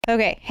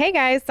Okay, hey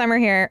guys, Summer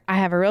here. I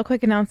have a real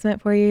quick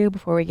announcement for you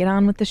before we get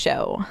on with the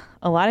show.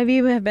 A lot of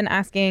you have been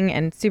asking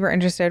and super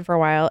interested for a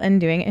while in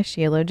doing a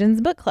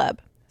Sheologians book club.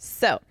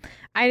 So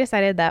I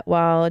decided that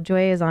while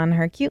Joy is on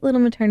her cute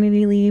little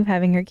maternity leave,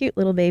 having her cute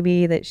little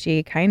baby that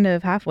she kind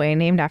of halfway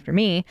named after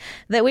me,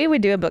 that we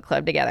would do a book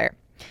club together.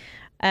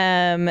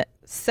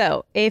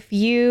 So if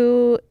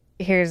you,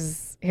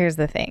 here's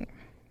the thing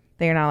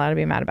that you're not allowed to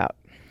be mad about.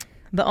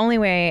 The only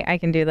way I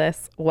can do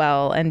this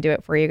well and do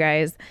it for you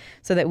guys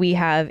so that we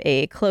have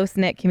a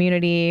close-knit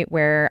community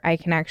where I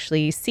can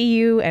actually see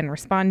you and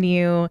respond to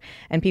you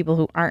and people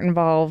who aren't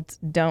involved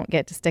don't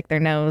get to stick their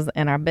nose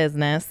in our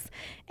business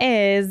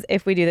is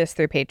if we do this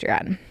through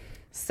Patreon.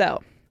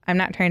 So I'm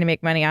not trying to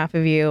make money off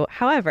of you.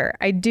 However,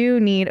 I do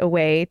need a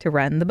way to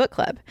run the book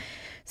club.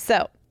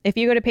 So if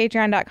you go to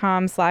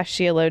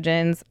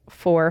patreon.com/Sheologians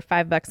for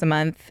 $5 a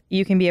month,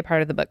 you can be a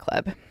part of the book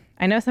club.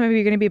 I know some of you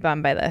are going to be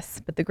bummed by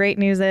this, but the great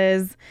news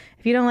is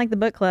if you don't like the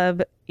book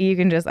club, you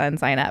can just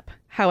unsign up.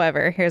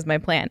 However, here's my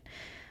plan.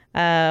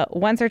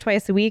 Once or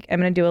twice a week, I'm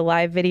going to do a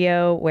live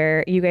video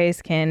where you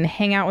guys can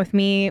hang out with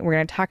me. We're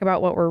going to talk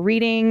about what we're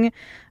reading.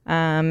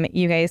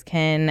 You guys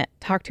can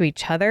talk to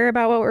each other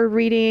about what we're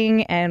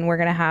reading, and we're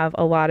going to have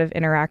a lot of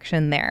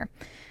interaction there.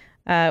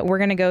 We're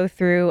going to go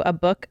through a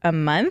book a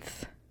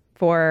month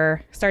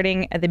for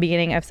starting at the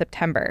beginning of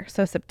September.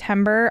 So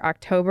September,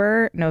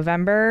 October,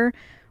 November,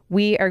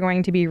 we are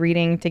going to be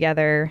reading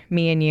together,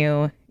 me and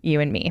you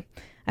and me.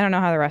 I don't know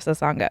how the rest of the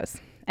song goes.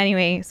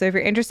 Anyway, so if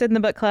you're interested in the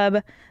book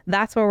club,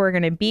 that's where we're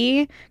going to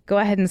be. Go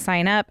ahead and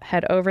sign up,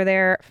 head over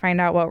there,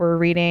 find out what we're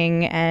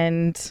reading,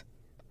 and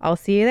I'll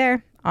see you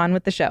there. On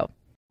with the show.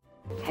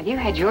 Have you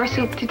had your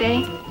soup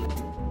today?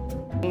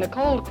 The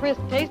cold,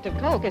 crisp taste of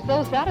Coke is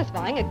so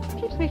satisfying, it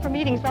keeps me from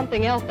eating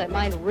something else that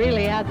might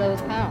really add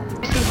those pounds.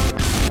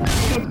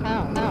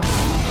 Pounds.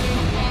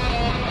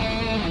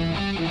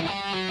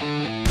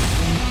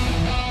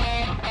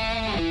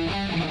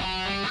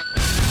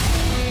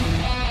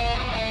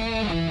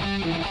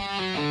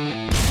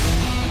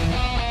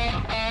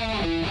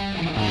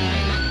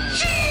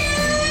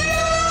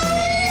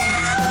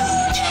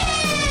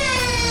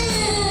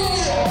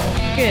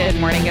 Good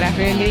morning, good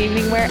afternoon, good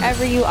evening,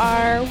 wherever you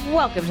are.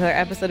 Welcome to our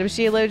episode of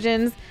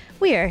Sheologians.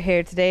 We are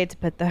here today to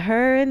put the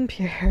her in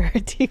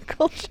purity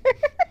culture.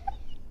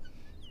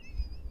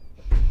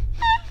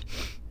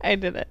 I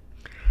did it.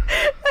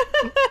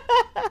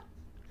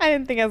 I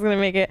didn't think I was gonna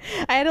make it.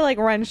 I had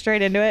to run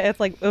straight into it.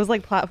 It was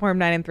like platform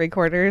 9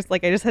 3/4.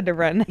 Like I just had to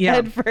run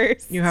head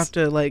first. You have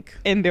to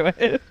into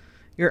it.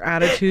 Your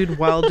attitude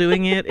while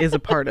doing it is a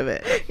part of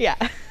it. Yeah.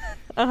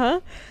 Uh-huh.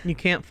 You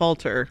can't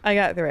falter. I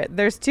got through it.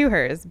 There's two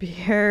hers,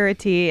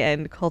 purity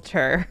and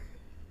culture.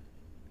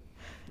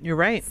 You're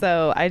right.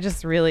 So I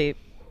just really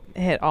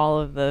hit all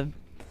of the...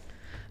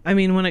 I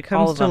mean, when it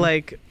comes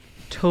to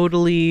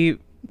totally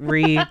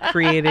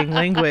recreating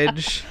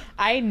language...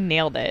 I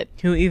nailed it.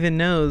 Who even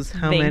knows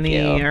how many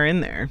are in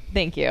there?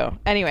 Thank you.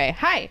 Anyway,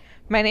 hi.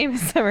 My name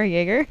is Summer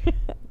Yeager.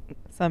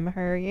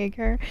 Summer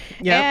Yeager.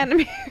 Yep. And I'm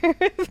here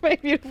with my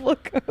beautiful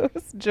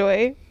co-host,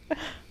 Joy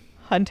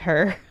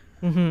Hunter.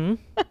 Mm-hmm.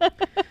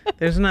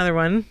 There's another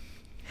one.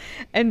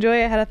 And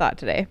Joy, I had a thought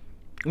today.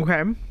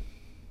 Okay.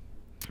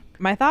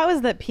 My thought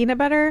was that peanut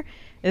butter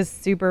is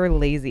super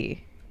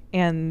lazy.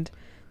 And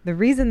the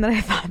reason that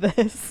I thought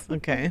this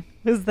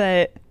was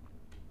that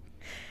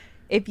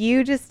if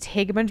you just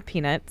take a bunch of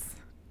peanuts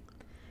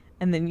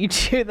and then you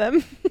chew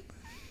them, it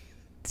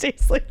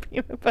tastes like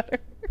peanut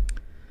butter.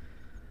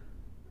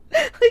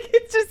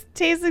 It just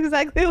tastes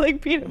exactly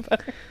like peanut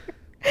butter.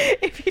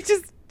 If you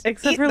just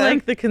Except for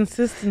the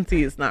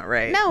consistency is not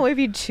right. No, if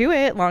you chew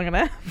it long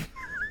enough.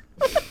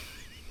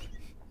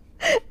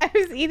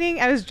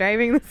 I was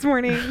driving this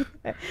morning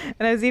and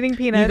I was eating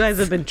peanuts. You guys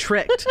have been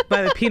tricked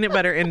by the peanut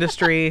butter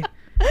industry.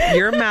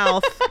 Your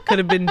mouth could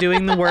have been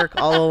doing the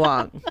work all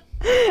along.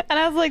 And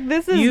I was like,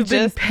 this is You've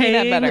just been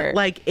paying peanut butter.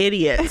 like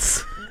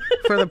idiots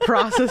for the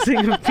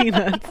processing of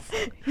peanuts.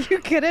 You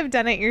could have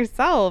done it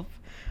yourself,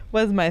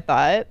 was my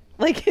thought.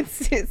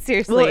 It's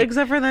seriously. Well,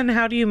 except for then,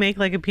 how do you make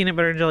a peanut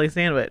butter and jelly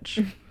sandwich?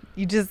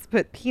 You just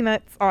put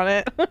peanuts on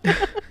it.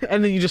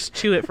 And then you just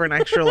chew it for an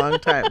extra long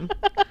time.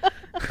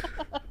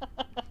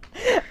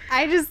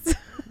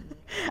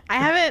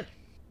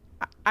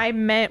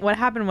 What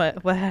happened was.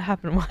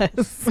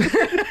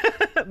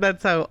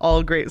 That's how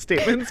all great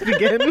statements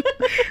begin.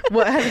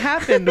 What had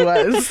happened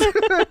was.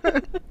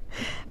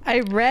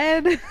 I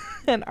read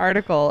an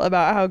article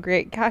about how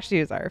great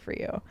cashews are for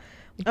you.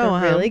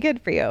 They're really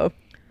good for you.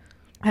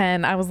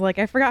 And I was like,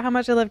 I forgot how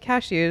much I love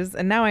cashews.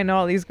 And now I know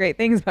all these great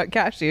things about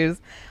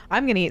cashews.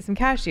 I'm going to eat some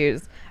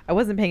cashews. I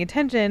wasn't paying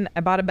attention. I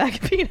bought a bag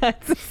of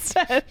peanuts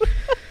instead.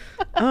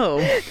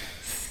 Oh.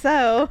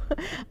 So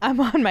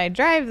I'm on my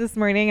drive this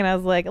morning and I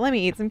was like, let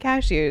me eat some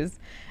cashews.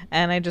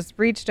 And I just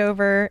reached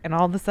over and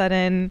all of a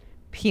sudden,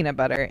 peanut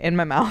butter in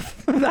my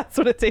mouth. That's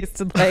what it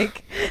tasted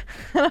like.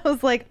 And I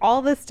was like,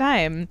 all this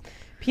time,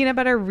 peanut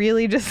butter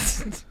really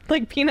just,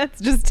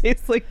 peanuts just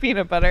taste like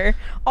peanut butter.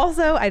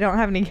 Also, I don't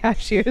have any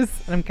cashews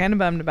and I'm kind of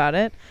bummed about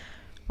it.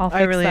 I'll I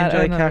fix really that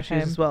enjoy another cashews time.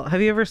 as well.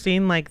 Have you ever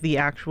seen like the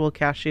actual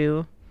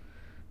cashew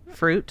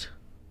fruit?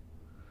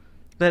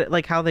 That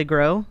like how they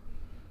grow?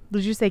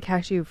 Did you say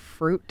cashew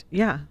fruit?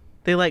 Yeah.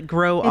 They like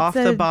grow It's off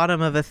the a-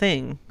 bottom of a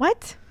thing.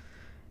 What?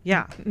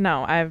 Yeah.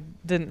 No, I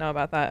didn't know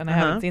about that, and I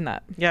Uh-huh. haven't seen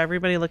that. Yeah,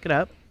 everybody look it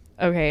up.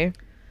 Okay.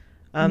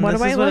 What This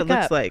do I is what it look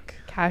looks up? like.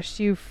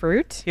 Cashew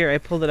fruit? Here, I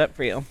pulled it up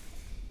for you.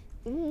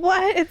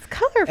 What? It's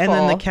colorful. And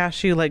then the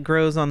cashew like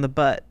grows on the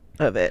butt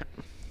of it.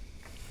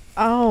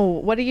 Oh,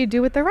 what do you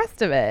do with the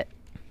rest of it?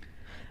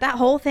 That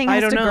whole thing I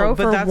has don't to know, grow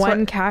but for that's one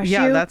why, cashew.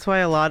 Yeah, that's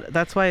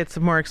why it's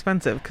more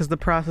expensive because the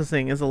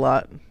processing is a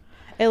lot.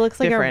 It looks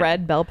like different. a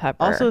red bell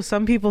pepper. Also,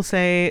 some people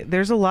say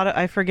there's a lot of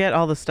I forget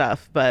all the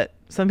stuff, but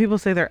some people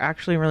say they're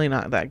actually really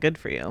not that good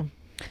for you.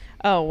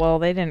 oh well,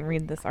 they didn't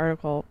read this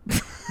article.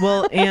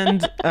 Well,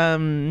 and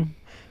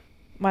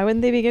Why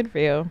wouldn't they be good for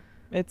you?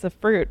 It's a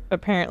fruit,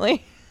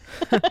 apparently.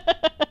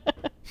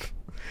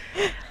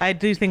 I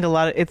do think a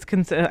lot of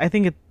I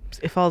think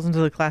it falls into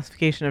the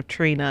classification of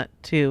tree nut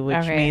too, which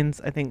Okay.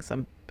 means I think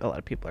a lot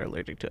of people are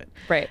allergic to it.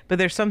 Right. But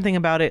there's something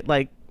about it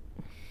like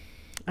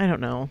I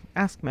don't know.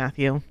 Ask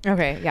Matthew.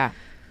 Okay. Yeah.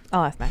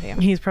 I'll ask Matthew.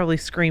 He's probably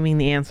screaming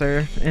the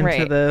answer into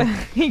Right. the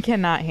He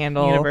cannot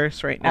handle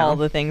universe right now. all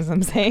the things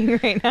I'm saying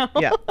right now.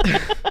 Yeah.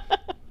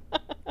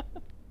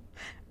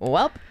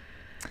 Welp.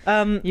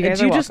 You guys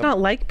do are you just welcome. not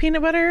like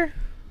peanut butter?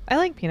 I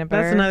like peanut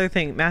butter. That's another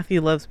thing.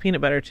 Matthew loves peanut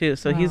butter too,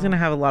 so he's Oh. going to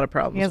have a lot of He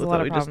problems has a with lot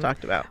what of we just problems.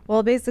 talked about.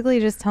 Well, basically,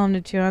 just tell him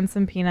to chew on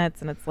some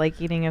peanuts, and it's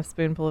like eating a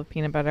spoonful of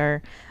peanut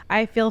butter.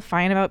 I feel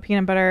fine about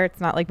peanut butter.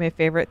 It's not like my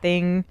favorite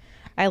thing.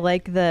 I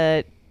like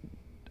the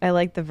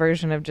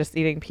version of just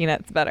eating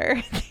peanuts better.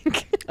 I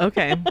think.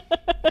 Okay.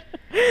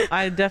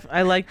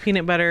 I like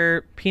peanut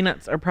butter.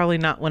 Peanuts are probably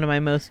not one of my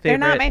most They're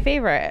favorite. not my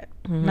favorite.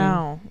 Mhm.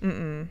 No.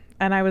 Mm-mm.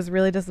 And I was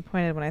really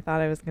disappointed when I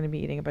thought I was going to be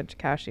eating a bunch of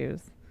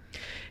cashews.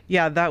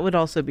 Yeah, that would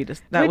also be that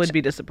Which would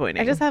be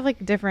disappointing. I just have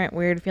like different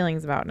weird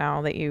feelings about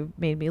now that you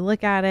made me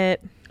look at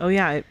it. Oh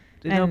yeah, it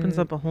opens And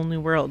up a whole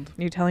new world.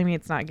 You're telling me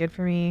it's not good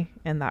for me,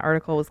 and that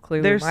article was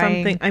clearly There's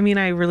lying. something. I mean,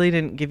 I really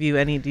didn't give you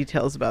any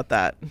details about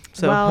that,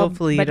 so well,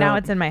 hopefully you but don't. now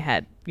it's in my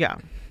head. Yeah.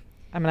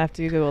 I'm gonna have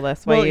to Google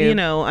this. Well, while you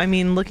know, I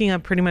mean, looking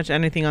up pretty much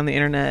anything on the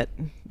internet,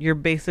 you're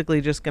basically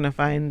just going to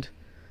find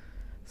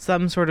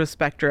some sort of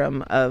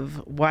spectrum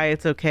of why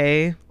it's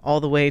okay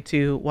all the way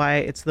to why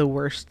it's the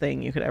worst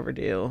thing you could ever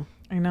do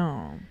I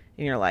know.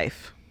 in your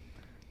life.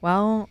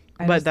 Well,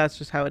 But that's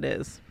just how it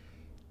is.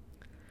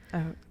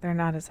 oh, they're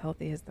not as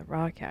healthy as the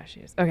raw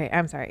cashews. Okay,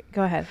 I'm sorry.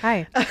 Go ahead.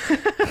 Hi.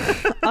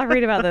 I'll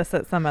read about this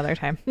at some other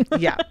time.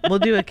 Yeah, we'll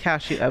do a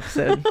cashew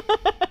episode.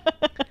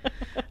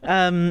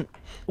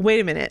 Wait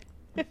a minute.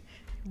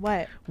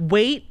 What?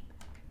 Wait.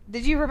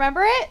 Did you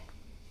remember it?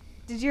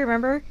 Did you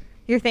remember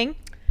your thing?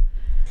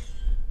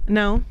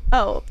 No,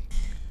 Oh,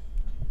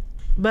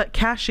 but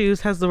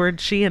cashews has the word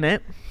she in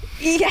it.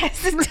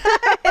 yes, it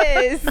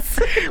does.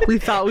 We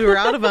thought we were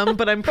out of them,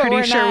 but I'm But pretty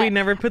we're sure we not.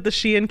 never put the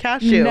she in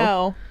cashew.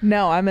 No,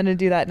 I'm gonna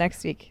do that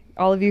next week.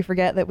 All of you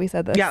forget that we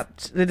said this. Yeah,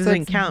 it So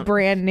doesn't it's count.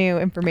 brand new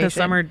information. Because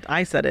Summer,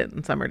 I said it,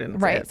 and Summer didn't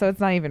say right, it. so it's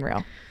not even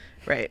real.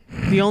 Right.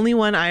 The only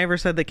one I ever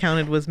said that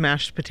counted was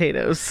mashed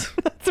potatoes.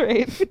 That's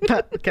right.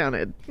 That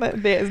counted.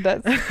 That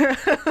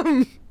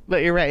does.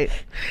 But you're right.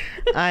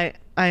 I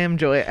am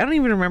Joy. I don't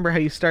even remember how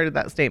you started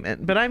that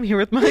statement, but I'm here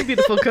with my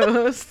beautiful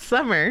co-host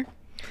Summer.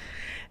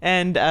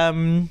 And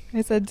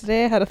I said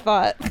today I had a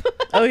thought.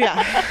 oh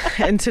yeah.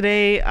 And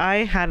today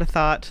I had a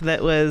thought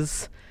that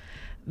was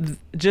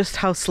just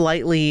how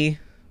slightly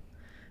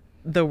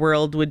the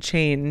world would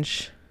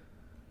change.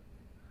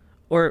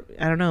 Or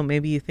I don't know,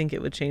 maybe you think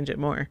it would change it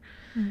more.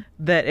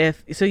 That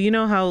if so, you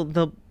know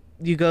how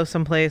you go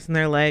someplace and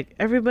they're like,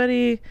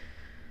 everybody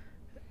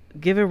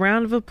give a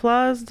round of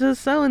applause to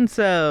so and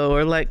so,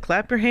 or like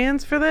clap your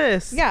hands for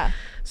this. Yeah.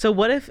 So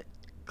what if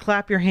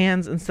clap your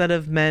hands instead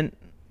of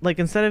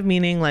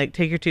meaning like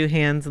take your two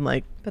hands and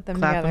like Put them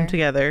clap together. them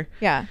together?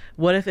 Yeah.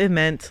 What if it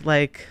meant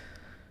like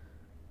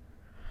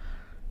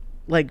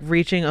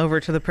reaching over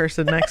to the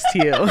person next to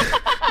you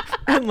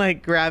and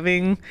like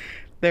grabbing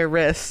their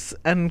wrists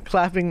and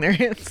clapping their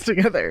hands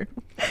together?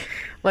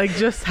 Like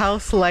just how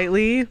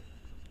slightly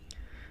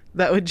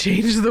that would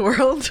change the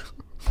world.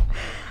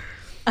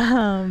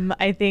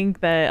 I think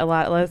that a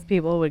lot less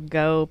people would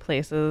go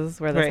places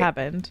where this Right.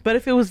 happened. But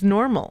if it was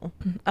normal.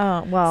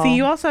 Oh, well. See,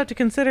 you also have to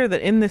consider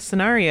that in this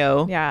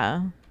scenario,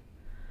 Yeah.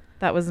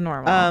 That was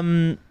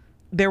normal.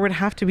 there would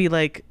have to be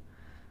like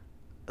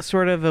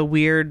sort of a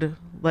weird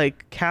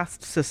like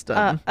caste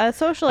system a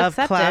social of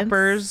acceptance.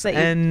 clappers that you-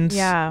 and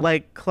yeah.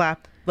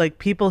 like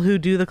people who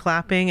do the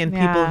clapping and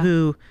people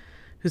Yeah.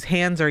 whose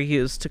hands are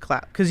used to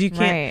clap, because you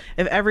can't Right.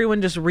 if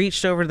everyone just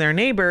reached over to their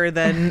neighbor,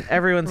 then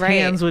everyone's Right.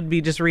 hands would be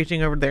just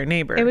reaching over to their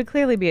neighbor. It would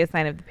clearly be a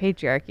sign of the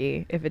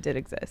patriarchy if it did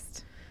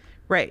exist.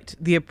 Right.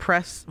 The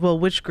oppressed, well,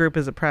 which group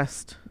is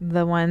oppressed?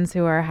 The ones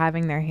who are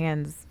having their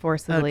hands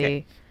forcibly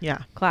Okay. Yeah.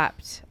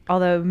 clapped.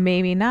 Although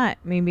maybe not.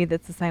 Maybe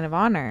that's a sign of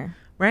honor.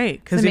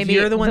 Right. Because So if maybe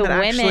you're the one the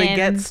that actually women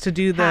gets to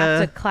do have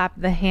the to clap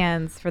the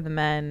hands for the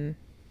men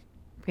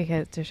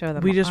because to show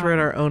them. We just wrote on.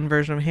 our own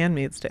version of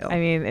Handmaid's Tale. I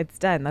mean, it's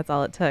done. That's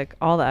all it took.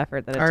 All the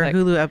effort that it Our took.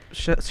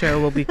 Hulu show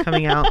will be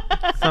coming out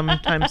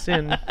sometime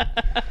soon.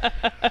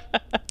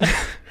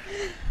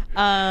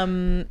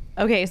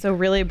 Okay, so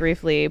really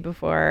briefly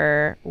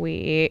before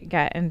we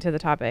get into the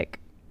topic,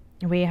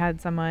 we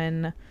had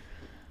someone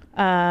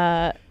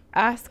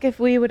ask if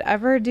we would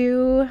ever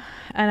do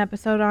an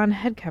episode on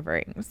head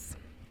coverings.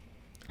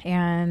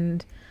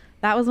 And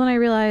that was when I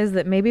realized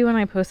that maybe when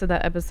I posted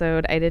that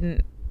episode, I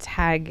didn't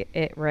tag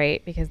it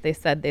right because they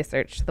said they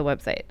searched the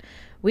website.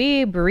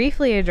 We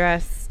briefly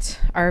addressed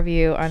our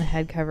view on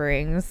head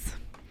coverings.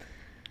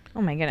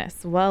 Oh my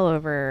goodness, well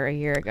over a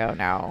year ago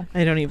now.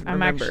 I don't even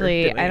remember.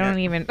 I don't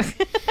even.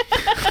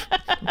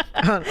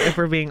 If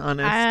we're being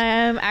honest.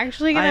 I'm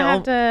actually going to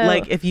have to.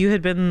 Like, if you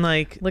had been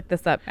like, look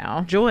this up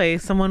now. Joy,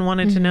 someone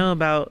wanted to know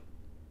about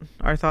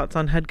our thoughts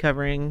on head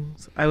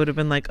coverings, I would have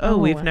been like, oh,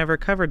 we've never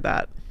covered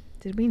that.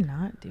 Did we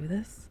not do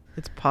this?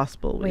 It's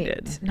possible we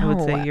Wait, did. no. I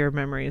would say your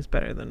memory is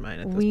better than mine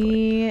at this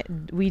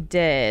point. We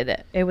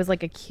did. It was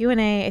like a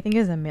Q&A. I think it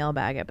was a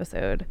mailbag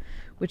episode,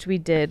 which we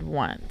did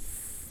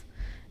once.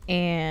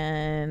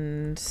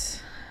 And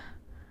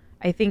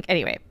I think,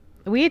 anyway,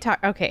 we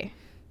talked, okay.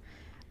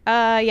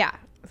 Yeah,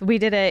 we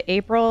did it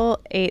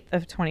April 8th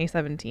of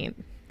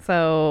 2017.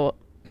 So,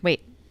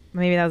 wait,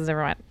 maybe that was a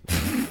different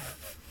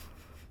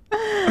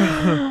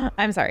one.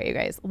 I'm sorry, you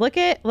guys. Look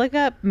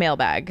up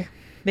mailbag.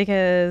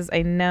 Because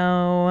I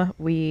know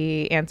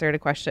we answered a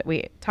question.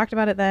 We talked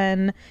about it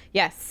then.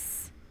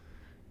 Yes.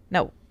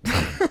 No.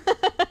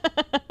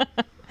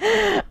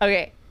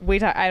 Okay.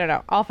 I don't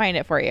know. I'll find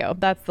it for you.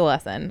 That's the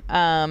lesson.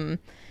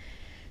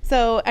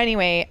 So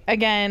anyway,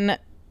 again,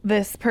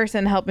 this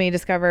person helped me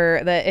discover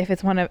that if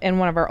it's in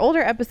one of our older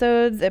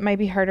episodes, it might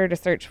be harder to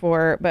search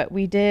for, but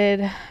we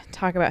did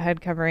talk about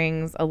head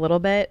coverings a little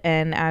bit.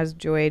 And as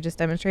Joy just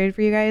demonstrated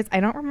for you guys,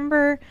 we don't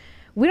remember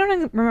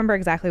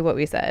exactly what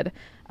we said.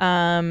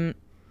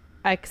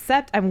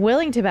 Except I'm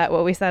willing to bet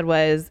what we said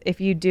was, if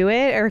you do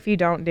it or if you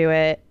don't do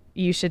it,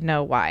 you should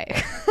know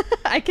why.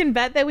 I can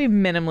bet that we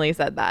minimally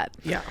said that.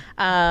 Yeah.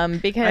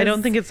 Because I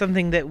don't think it's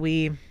something that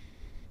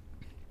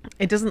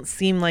it doesn't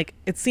seem like,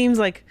 it seems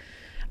like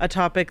a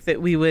topic that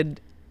we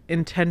would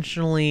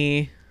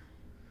intentionally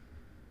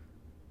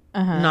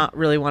not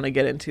really want to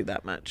get into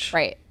that much.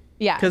 Right.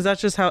 Yeah. Because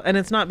that's just how, and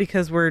it's not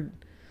because we're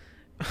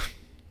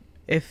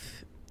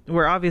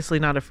obviously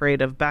not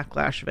afraid of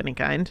backlash of any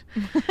kind.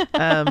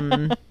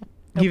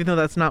 Even though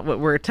that's not what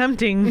we're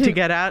attempting to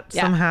get at,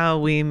 somehow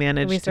we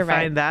managed to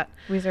find that.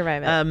 We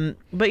survive it.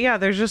 But yeah,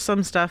 there's just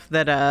some stuff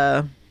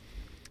that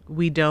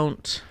we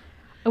don't.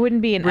 It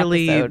wouldn't be an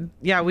episode.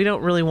 Yeah, we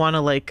don't really want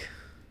to like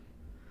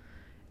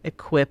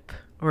equip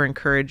or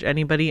encourage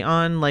anybody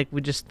on. Like,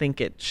 we just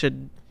think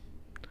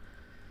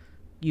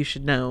you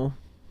should know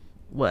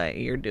why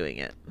you're doing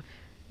it.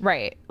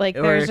 Right. Like,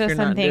 Or there's if just you're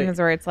some not doing- things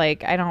where it's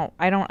like, I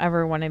don't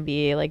ever want to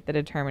be like the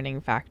determining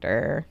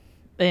factor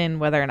in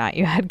whether or not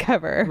you had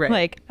cover. Right.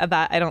 Like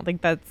that. I don't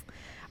think that's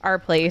our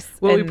place.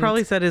 What we And-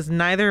 probably said is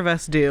neither of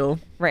us do.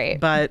 Right.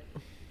 But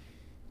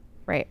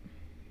Right.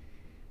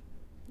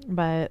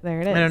 But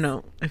there it is. I don't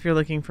know. If you're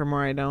looking for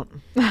more, I don't.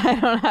 I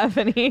don't have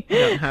any. I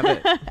don't have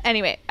it.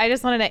 Anyway, I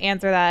just wanted to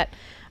answer that.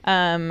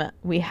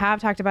 We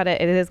have talked about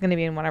it. It is going to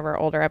be in one of our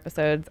older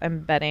episodes. I'm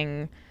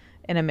betting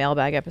in a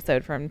mailbag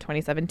episode from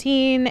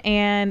 2017.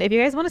 And if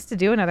you guys want us to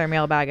do another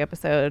mailbag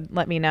episode,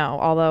 let me know.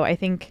 Although I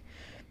think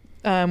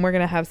we're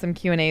going to have some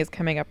Q&As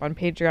coming up on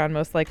Patreon,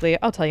 most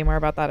likely. I'll tell you more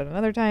about that at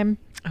another time.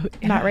 Oh,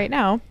 yeah. Not right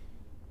now.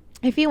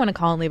 If you want to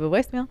call and leave a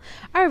voicemail,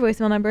 our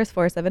voicemail number is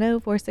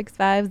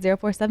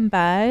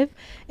 470-465-0475.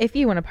 If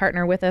you want to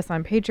partner with us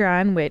on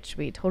Patreon, which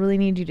we totally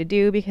need you to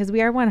do because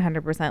we are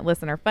 100%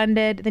 listener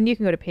funded, then you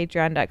can go to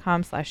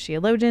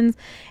patreon.com/sheologians.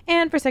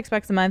 And for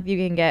 $6 a month, you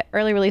can get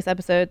early release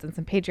episodes and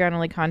some Patreon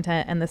only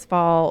content. And this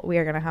fall, we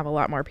are going to have a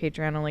lot more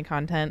Patreon only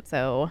content.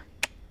 So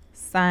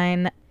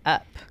sign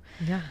up.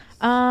 Yeah.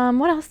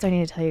 What else do I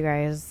need to tell you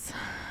guys?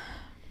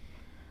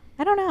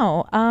 I don't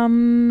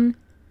know.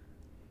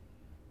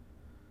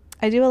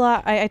 I do a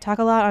lot. I talk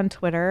a lot on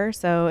Twitter.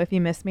 So if you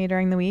miss me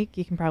during the week,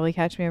 you can probably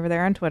catch me over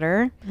there on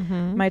Twitter.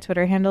 Mm-hmm. My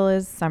Twitter handle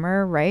is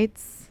Summer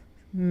Writes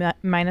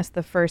minus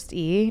the first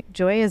E.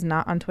 Joy is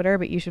not on Twitter,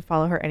 but you should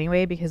follow her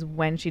anyway, because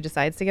when she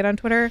decides to get on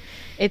Twitter,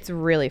 it's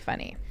really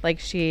funny.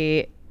 Like,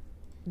 she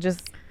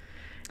just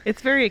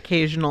It's very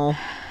occasional.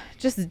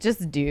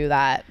 just do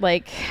that.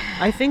 Like,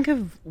 I think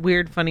of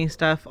weird, funny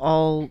stuff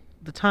all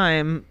the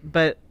time,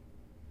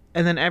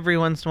 and then every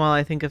once in a while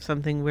I think of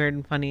something weird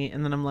and funny,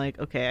 and then I'm like,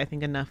 okay, I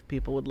think enough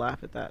people would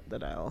laugh at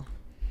that I'll...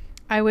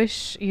 I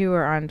wish you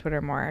were on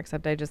Twitter more,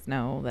 except I just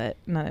know that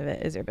none of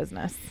it is your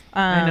business.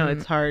 I know,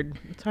 it's hard.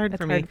 It's hard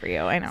for me. It's hard for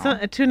you, I know.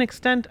 So, to an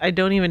extent, I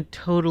don't even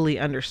totally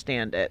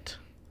understand it.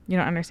 You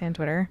don't understand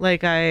Twitter?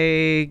 Like,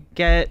 it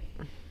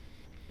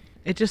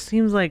just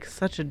seems like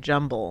such a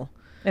jumble.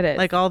 It is.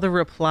 Like, all the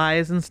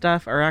replies and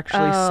stuff are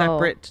actually Oh.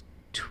 separate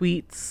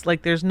tweets.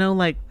 Like, there's no,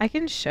 like... I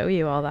can show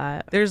you all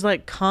that. There's,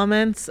 like,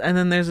 comments, and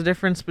then there's a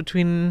difference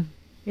between...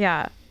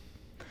 Yeah.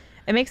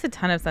 It makes a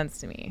ton of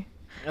sense to me.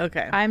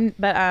 Okay. I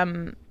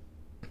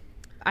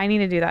need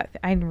to do that.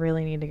 I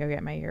really need to go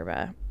get my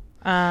yerba.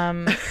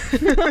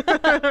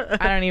 I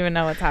don't even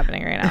know what's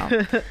happening right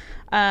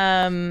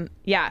now.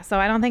 Yeah, so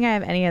I don't think I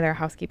have any other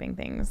housekeeping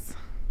things.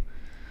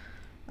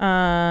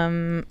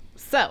 So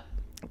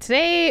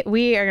today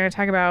we are going to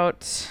talk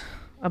about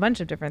a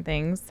bunch of different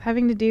things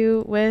having to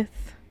do with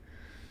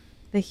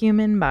the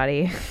human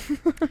body.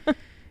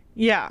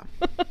 Yeah.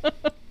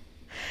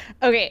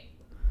 Okay.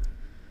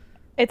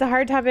 It's a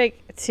hard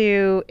topic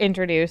to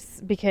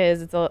introduce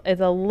because it's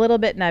a little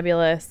bit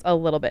nebulous, a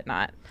little bit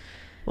not.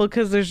 Well,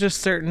 because there's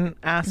just certain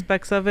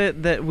aspects of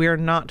it that we're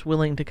not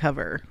willing to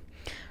cover.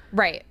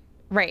 Right.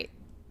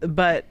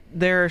 But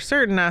there are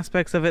certain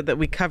aspects of it that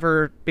we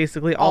cover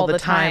basically all the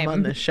time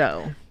on this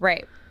show.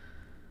 Right.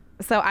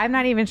 So I'm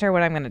not even sure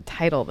what I'm going to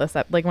title this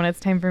up. Like when it's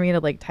time for me to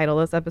like title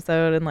this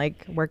episode and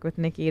like work with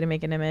Nikki to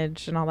make an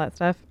image and all that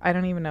stuff, I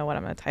don't even know what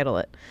I'm going to title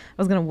it. I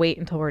was going to wait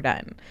until we're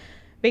done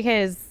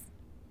because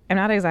I'm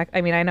not exact.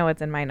 I mean, I know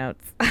it's in my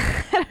notes.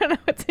 I don't know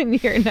what's in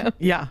your notes.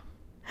 Yeah.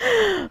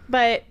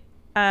 But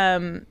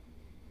I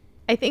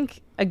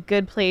think a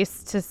good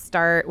place to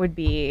start would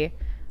be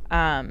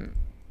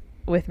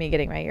with me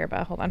getting my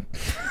yerba. Hold on.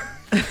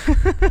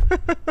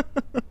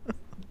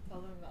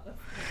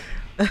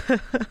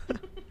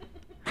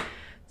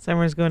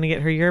 Summer's going to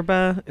get her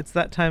yerba. It's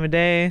that time of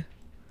day.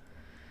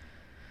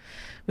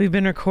 We've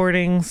been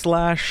recording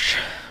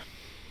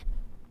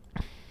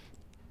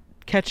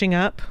 / catching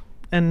up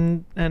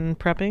and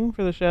prepping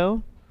for the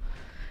show.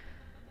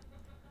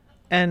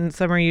 And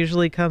Summer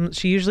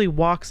she usually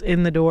walks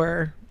in the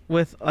door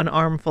with an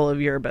armful of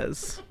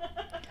yerbas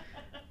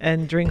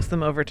and drinks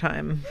them over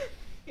time.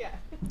 Yeah.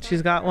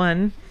 She's got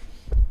one.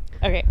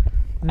 Okay.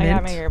 Mint. I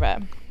got my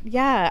yerba.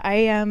 Yeah, I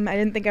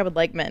didn't think I would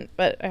like mint,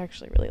 but I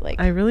actually really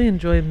like. I really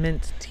enjoy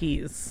mint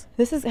teas.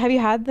 Have you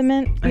had the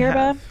mint I yerba?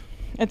 have.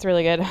 It's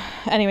really good.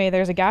 Anyway,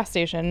 there's a gas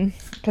station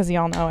because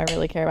y'all know I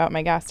really care about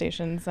my gas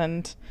stations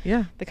and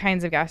Yeah. the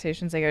kinds of gas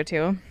stations I go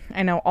to.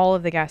 I know all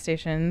of the gas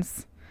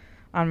stations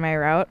on my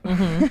route.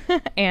 Mm-hmm.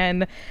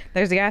 And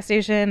there's a gas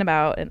station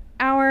about an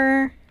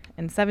hour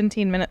and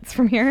 17 minutes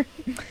from here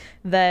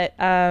that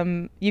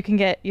you can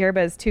get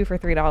yerbas 2 for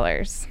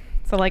 $3.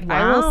 So like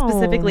I will Wow.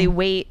 specifically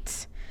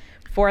wait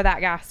for that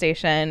gas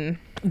station.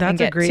 and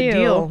That's a get great 2,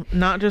 deal.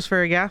 Not just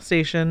for a gas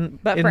station,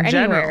 but in for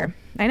general. anywhere.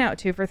 I know,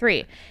 2 for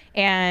 $3.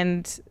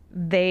 And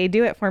they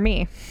do it for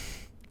me.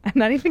 I'm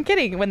not even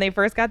kidding. When they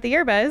first got the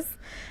yerbas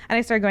and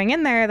I started going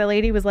in there, the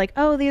lady was like,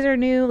 "Oh, these are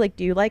new. Like,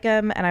 do you like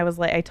them?" And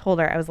I told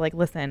her, I was like,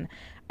 "Listen,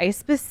 I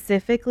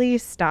specifically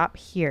stop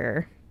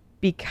here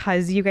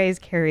because you guys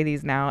carry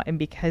these now and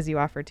because you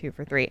offer 2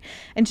 for $3.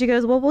 And she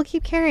goes, "Well, we'll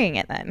keep carrying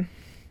it then."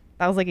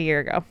 That was like a year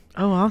ago.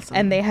 Oh, awesome.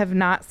 And they have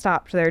not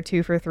stopped their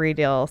 2 for $3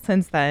 deal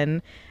since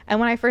then. And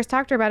when I first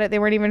talked to her about it, they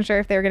weren't even sure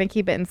if they were going to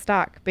keep it in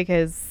stock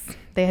because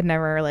they had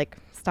never like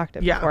stocked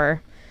it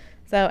before.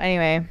 So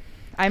anyway,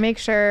 I make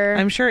sure.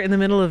 I'm sure in the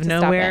middle of to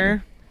stop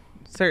nowhere,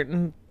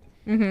 certain,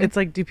 it's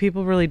like, do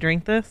people really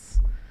drink this?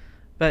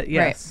 But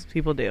yes,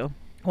 people do.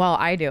 Well,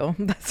 I do.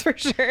 That's for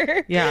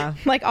sure. Yeah.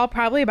 Like I'll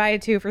probably buy a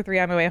 2 for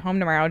 $3 on my way home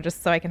tomorrow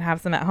just so I can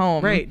have some at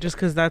home. Right. Just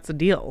because that's a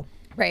deal.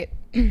 Right.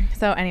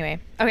 So anyway,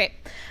 okay.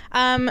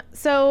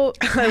 So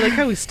I like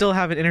how we still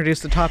haven't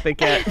introduced the topic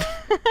yet.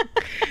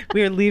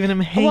 We are leaving him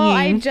hanging. well,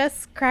 I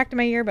just cracked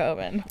my yerba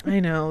open.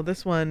 I know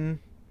this one.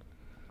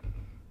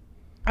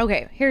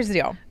 Okay, here's the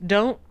deal.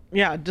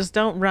 Just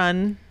don't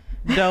run.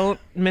 Don't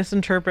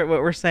misinterpret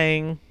what we're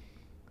saying.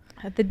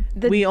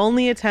 The We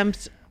only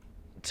attempt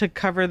to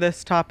cover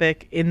this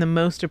topic in the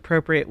most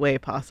appropriate way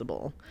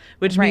possible,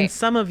 which Right. means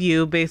some of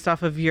you, based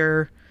off of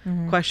your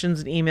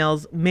questions and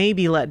emails, may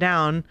be let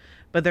down,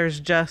 but there's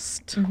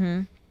just,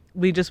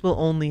 we just will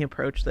only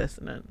approach this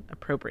in an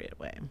appropriate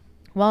way.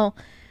 Well,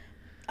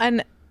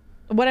 and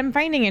what I'm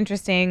finding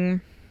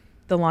interesting,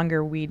 the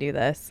longer we do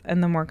this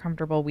and the more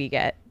comfortable we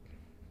get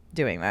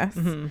doing this,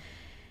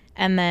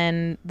 and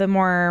then the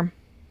more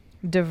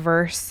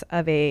diverse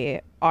of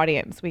a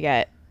audience we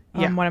get.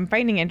 What I'm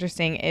finding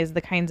interesting is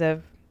the kinds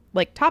of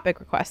like topic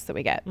requests that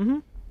we get.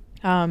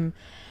 And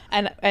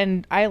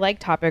I like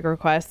topic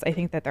requests. I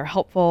think that they're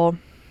helpful.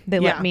 They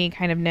let me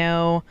kind of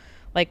know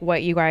like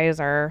what you guys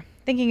are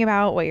thinking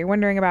about, what you're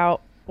wondering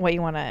about, what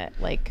you want to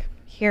like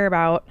hear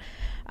about.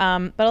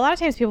 But a lot of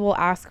times people will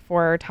ask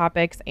for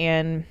topics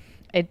and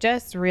it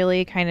just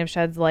really kind of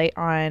sheds light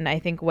on, I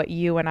think, what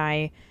you and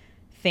I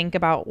think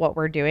about what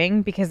we're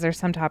doing, because there's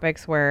some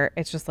topics where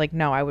it's just like,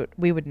 no,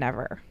 we would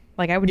never.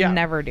 Like I would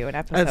never do an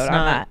episode on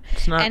that.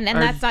 And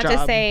that's not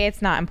to say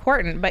it's not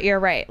important, but you're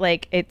right.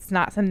 Like it's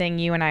not something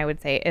you and I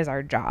would say is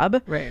our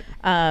job. Right.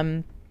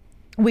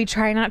 We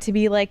try not to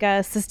be like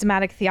a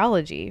systematic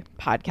theology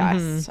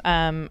podcast.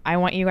 I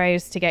want you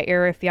guys to get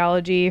your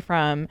theology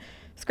from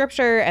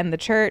scripture and the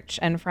church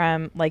and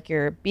from like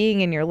your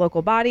being in your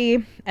local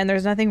body. And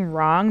there's nothing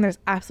wrong. There's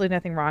absolutely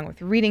nothing wrong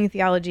with reading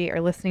theology or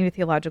listening to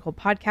theological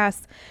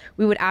podcasts.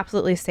 We would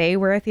absolutely say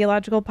we're a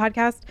theological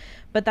podcast,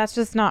 but that's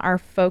just not our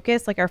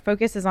focus. Like our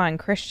focus is on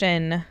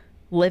Christian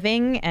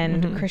living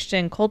and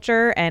Christian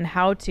culture, and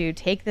how to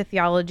take the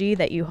theology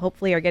that you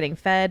hopefully are getting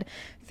fed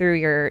through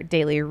your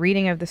daily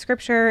reading of the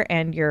scripture,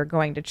 and you're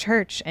going to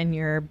church and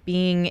you're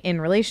being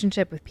in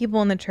relationship with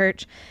people in the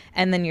church,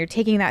 and then you're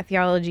taking that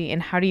theology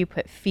and how do you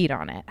put feet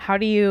on it? How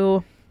do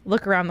you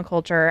look around the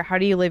culture? How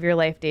do you live your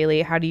life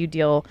daily? How do you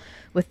deal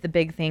with the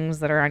big things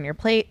that are on your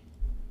plate?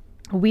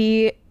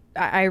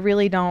 I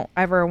really don't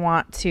ever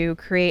want to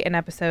create an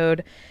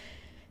episode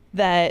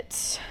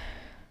that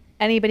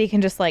anybody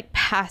can just like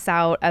pass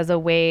out as a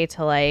way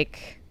to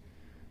like,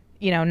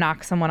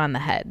 knock someone on the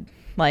head.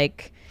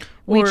 Like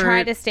we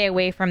try to stay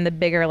away from the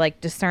bigger like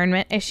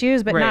discernment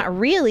issues, but not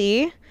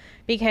really,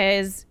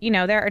 because,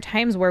 there are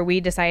times where we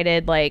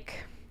decided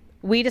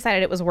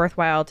it was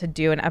worthwhile to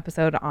do an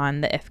episode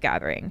on the If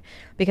Gathering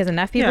because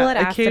enough people had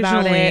asked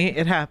about it.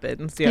 It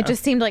happens. Yeah. It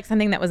just seemed like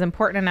something that was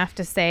important enough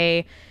to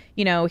say,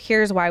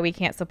 here's why we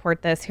can't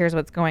support this. Here's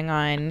what's going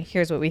on.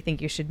 Here's what we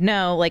think you should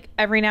know. Like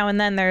every now and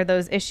then there are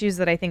those issues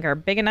that I think are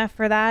big enough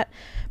for that.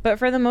 But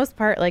for the most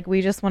part, like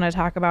we just want to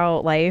talk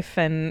about life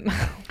and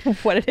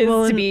what it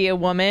is to be a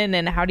woman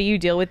and how do you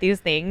deal with these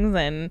things.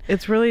 And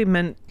it's really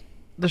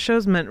the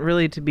show's meant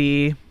really to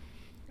be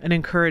an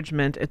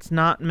encouragement. It's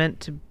not meant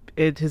to,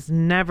 it has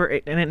never,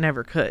 and it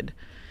never could.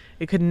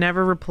 It could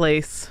never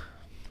replace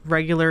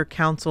regular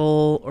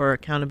counsel or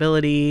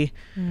accountability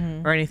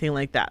or anything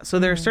like that. So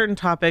there are certain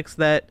topics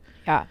that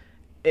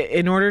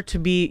in order to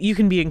be, you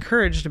can be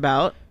encouraged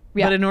about,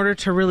 but in order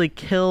to really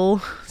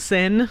kill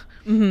sin,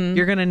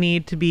 you're going to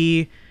need to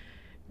be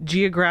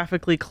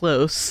geographically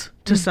close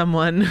to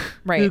someone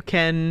who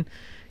can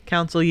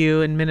counsel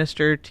you and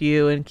minister to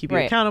you and keep you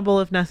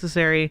accountable if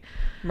necessary.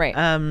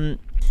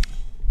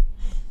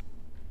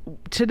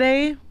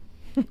 Today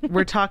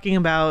we're talking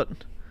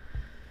about,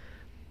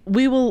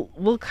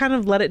 we'll kind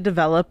of let it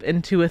develop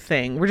into a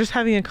thing. We're just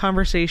having a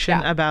conversation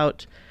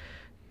about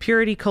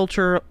purity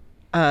culture,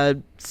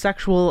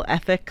 sexual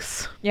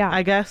ethics,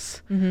 I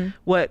guess.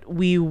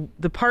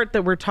 The part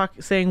that we're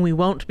saying we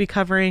won't be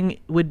covering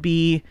would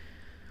be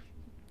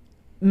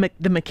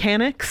the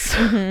mechanics.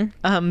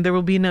 There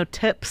will be no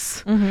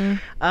tips.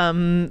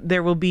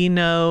 There will be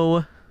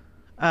no,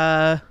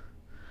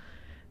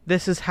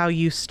 this is how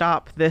you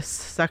stop this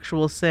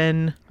sexual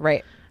sin.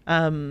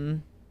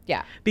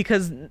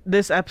 Because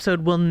this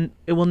episode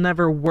will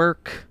never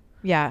work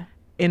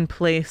in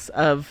place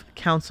of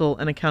counsel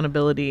and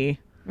accountability.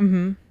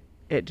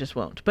 It just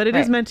won't. But it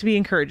is meant to be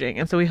encouraging.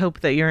 And so we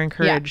hope that you're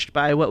encouraged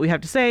by what we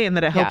have to say and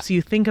that it helps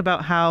you think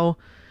about how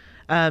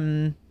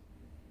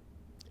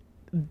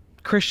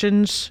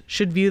Christians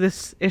should view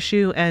this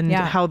issue and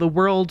how the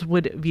world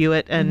would view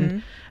it.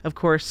 And of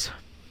course,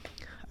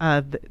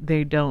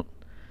 they don't.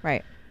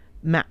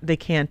 They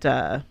can't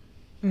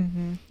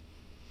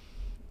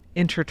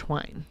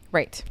intertwine.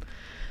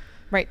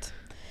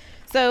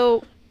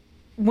 So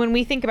when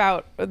we think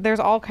about, there's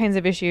all kinds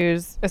of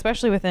issues,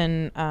 especially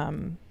within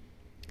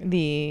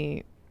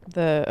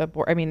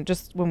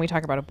just when we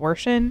talk about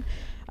abortion,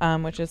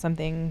 which is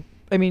something,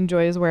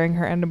 Joy is wearing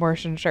her End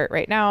Abortion shirt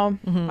right now.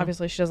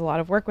 Obviously she does a lot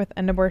of work with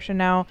End Abortion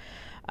now.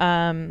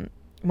 When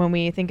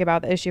we think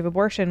about the issue of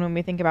abortion, when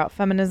we think about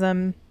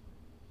feminism,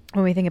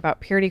 when we think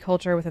about purity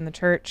culture within the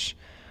church,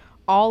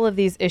 all of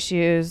these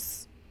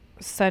issues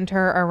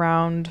center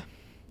around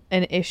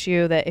an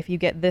issue that if you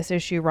get this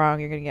issue wrong,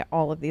 you're going to get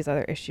all of these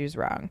other issues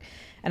wrong.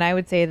 And I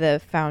would say the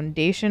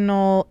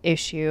foundational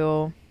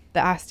issue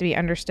that has to be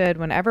understood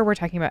whenever we're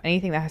talking about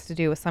anything that has to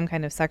do with some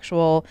kind of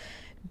sexual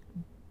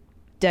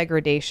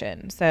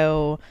degradation.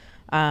 So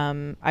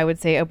I would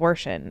say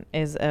abortion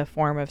is a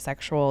form of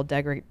sexual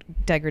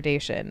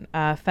degradation.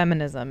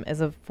 Feminism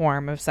is a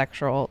form of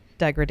sexual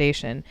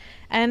degradation.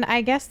 And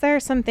I guess there are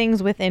some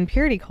things within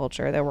purity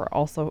culture that were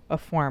also a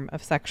form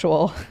of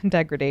sexual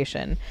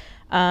degradation.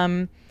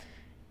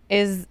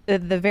 Is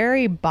at the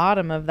very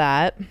bottom of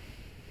that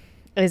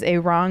is a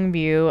wrong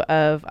view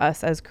of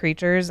us as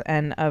creatures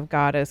and of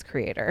God as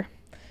creator.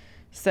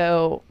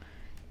 So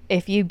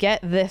if you get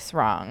this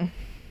wrong,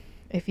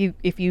 if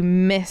you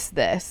miss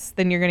this,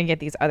 then you're going to get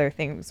these other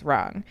things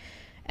wrong.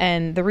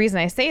 And the reason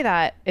I say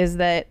that is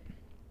that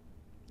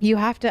you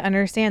have to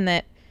understand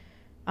that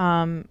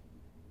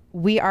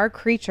we are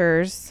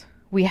creatures.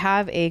 We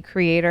have a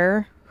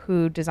creator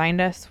who designed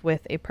us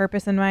with a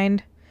purpose in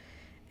mind,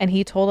 and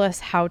he told us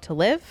how to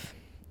live.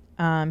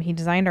 He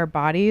designed our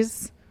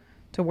bodies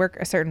to work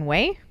a certain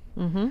way.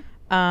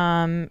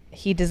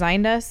 He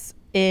designed us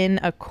in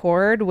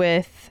accord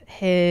with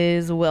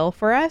his will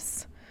for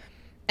us.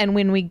 And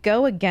when we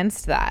go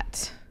against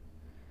that,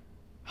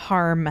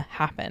 harm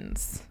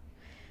happens.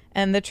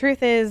 And the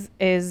truth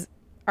is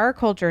our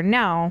culture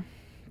now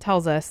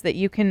tells us that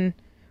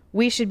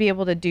we should be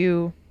able to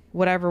do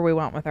whatever we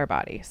want with our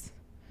bodies.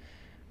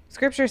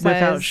 Scripture says,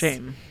 without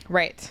shame.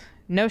 Right.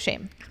 No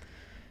shame.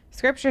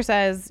 Scripture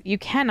says you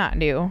cannot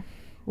do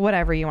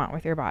whatever you want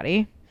with your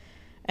body.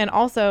 And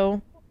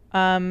also,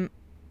 when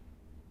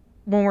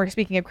we're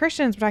speaking of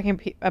Christians, we're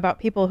talking about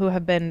people who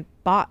have been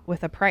bought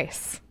with a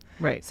price.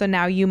 Right. So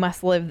now you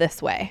must live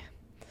this way.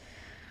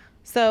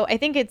 So I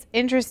think it's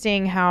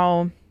interesting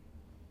how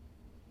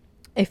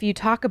if you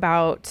talk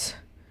about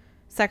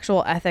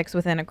sexual ethics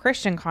within a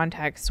Christian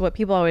context, what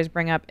people always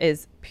bring up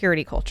is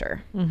purity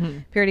culture.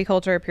 Purity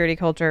culture, purity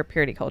culture,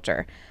 purity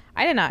culture.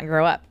 I did not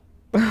grow up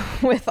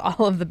with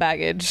all of the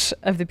baggage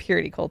of the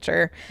purity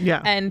culture.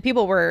 Yeah. And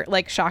people were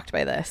like shocked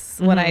by this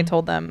when I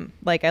told them,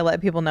 like, I let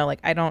people know, like,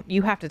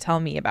 you have to tell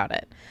me about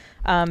it.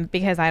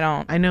 Because I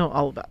don't. I know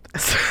all about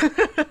this.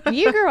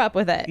 You grew up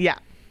with it. Yeah.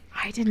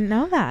 I didn't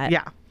know that.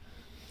 Yeah.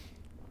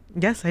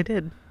 Yes, I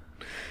did.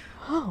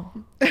 Oh.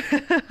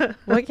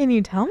 What can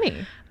you tell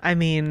me? I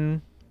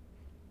mean,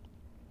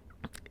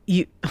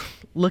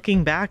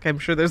 looking back, I'm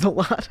sure there's a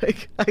lot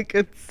I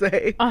could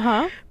say.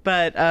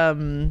 But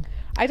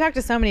I talked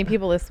to so many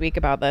people this week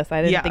about this.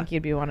 I didn't think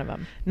you'd be one of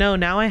them. no,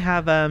 now I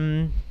have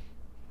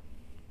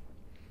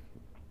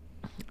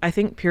I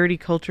think purity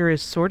culture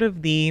is sort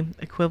of the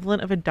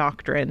equivalent of a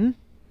doctrine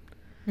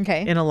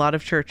Okay. in a lot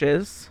of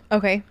churches.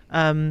 Okay.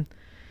 And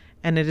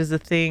it is a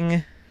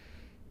thing.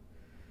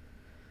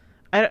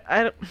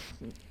 I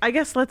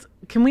guess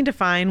can we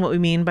define what we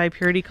mean by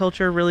purity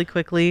culture really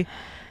quickly?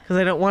 Because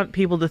I don't want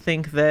people to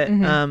think that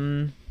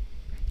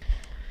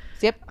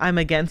Yep. I'm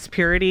against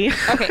purity.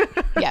 Okay.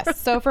 Yes.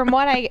 So from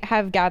what I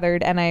have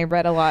gathered, and I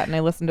read a lot and I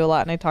listened to a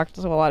lot and I talked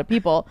to a lot of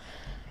people,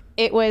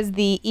 it was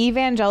the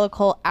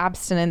evangelical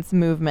abstinence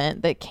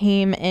movement that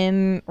came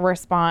in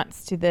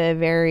response to the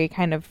very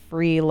kind of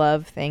free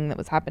love thing that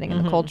was happening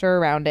in the culture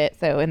around it.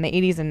 So in the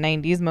 80s and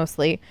 90s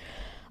mostly.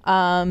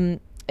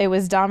 It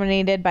was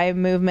dominated by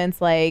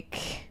movements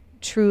like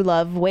True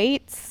Love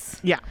Waits.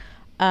 Yeah.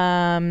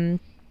 And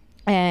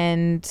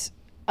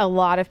a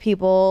lot of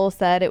people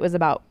said it was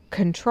about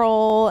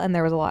control and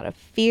there was a lot of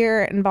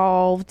fear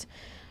involved.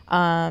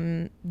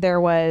 There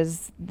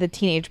was the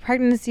teenage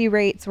pregnancy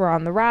rates were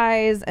on the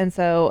rise. And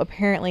so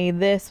apparently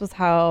this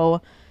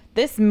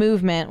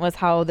movement was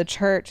how the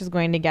church is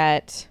going to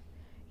get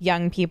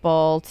young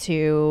people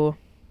to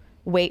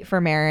wait for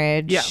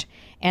marriage. Yeah.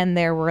 And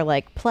there were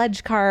like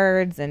pledge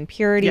cards and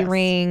purity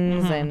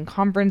rings and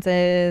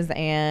conferences,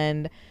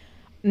 and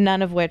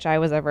none of which I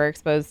was ever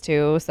exposed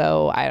to.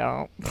 So I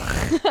don't.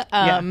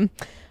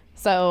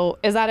 So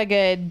is that a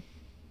good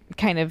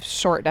kind of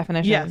short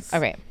definition? Yes.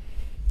 Okay.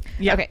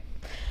 Yeah. Okay.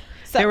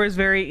 So There was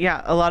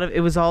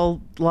a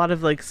lot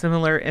of like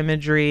similar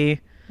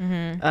imagery.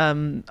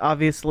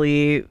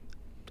 Obviously,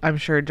 I'm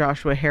sure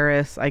Joshua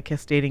Harris, I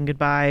Kiss Dating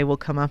Goodbye, will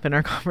come up in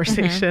our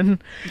conversation.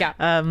 Yeah.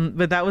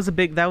 But that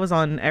was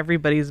on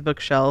everybody's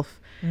bookshelf.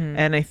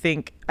 And I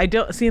think, and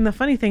the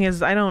funny thing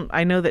is, I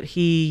know that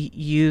he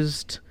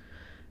used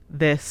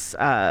this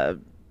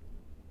in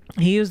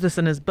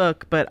his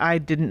book, but I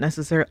didn't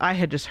necessarily, I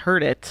had just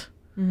heard it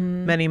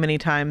many, many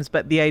times.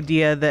 But the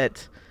idea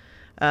that,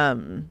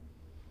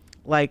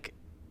 like,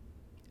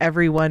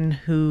 everyone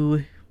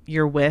who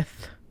you're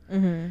with,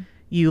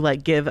 you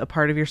like give a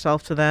part of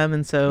yourself to them,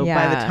 and so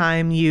by the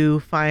time you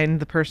find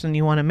the person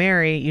you want to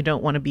marry, you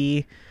don't want to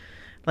be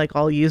like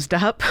all used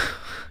up.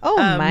 Oh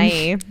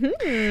my.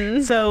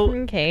 So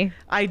Okay.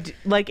 I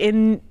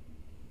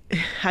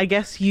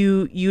guess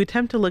you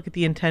attempt to look at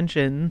the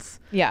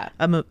intentions Yeah.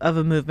 of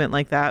a movement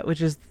like that,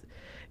 which is,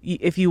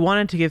 if you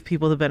wanted to give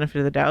people the benefit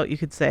of the doubt, you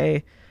could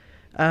say,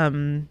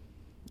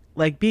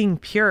 like, being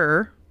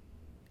pure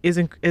is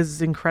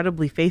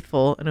incredibly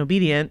faithful and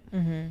obedient,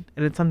 and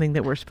it's something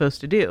that we're supposed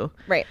to do.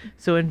 Right.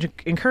 So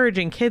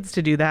encouraging kids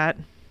to do that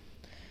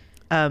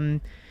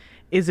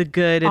is a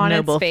good and On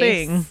noble its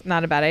face, thing.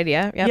 not a bad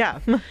idea. Yep.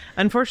 Yeah.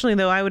 Unfortunately,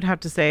 though, I would have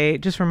to say,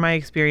 just from my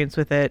experience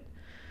with it,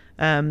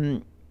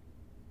 I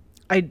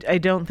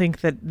don't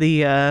think that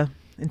the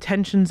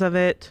intentions of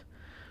it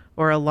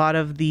or a lot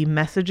of the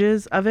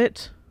messages of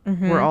it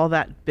were all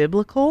that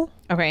biblical.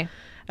 Okay.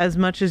 As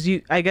much as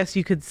I guess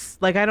you could,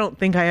 like, I don't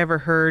think I ever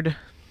heard,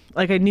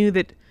 like, I knew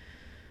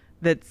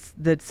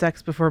that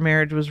sex before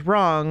marriage was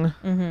wrong,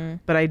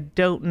 but I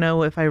don't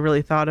know if I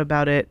really thought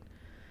about it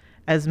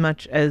as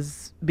much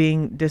as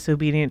being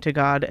disobedient to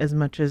God, as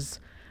much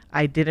as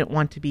I didn't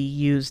want to be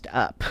used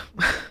up.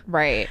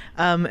 Right.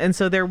 And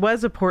so there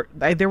was a part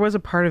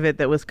of it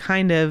that was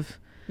kind of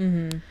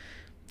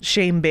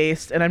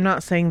shame-based, and I'm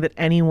not saying that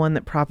anyone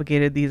that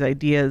propagated these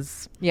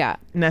ideas Yeah.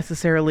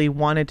 necessarily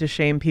wanted to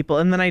shame people.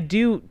 And then I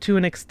do, to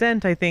an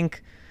extent, I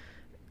think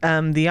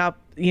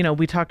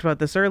we talked about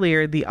this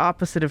earlier, the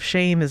opposite of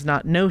shame is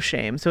not no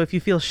shame. So if you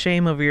feel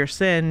shame over your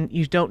sin,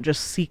 you don't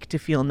just seek to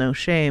feel no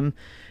shame,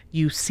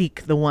 you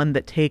seek the one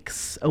that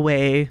takes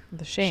away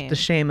The shame. the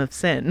shame of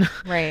sin.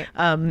 Right.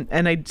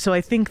 So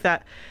I think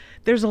that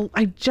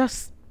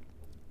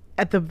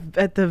at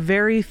the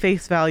very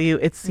face value,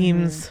 it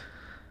seems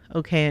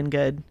okay and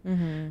good,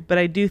 but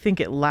I do think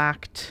it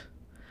lacked.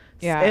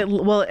 Yeah.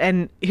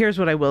 And here's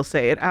what I will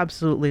say: it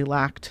absolutely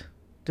lacked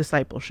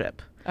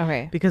discipleship,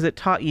 Okay. because it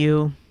taught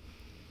you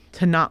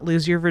to not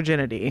lose your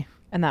virginity,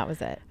 And that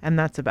was it. and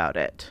that's about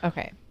it.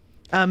 Okay.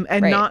 And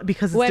Right. not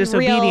because it's When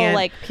disobedient. real,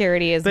 like,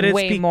 purity is but it's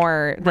way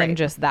more than right.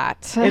 just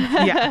that.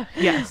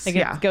 Yes, Like,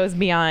 yeah. it goes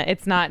beyond.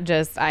 It's not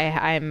just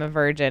I'm a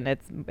virgin.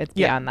 It's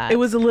beyond that. It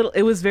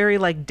was very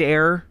like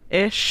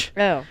Dare-ish.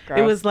 Oh, gross.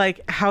 It was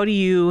like, how do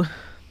you,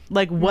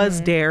 Like, was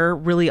DARE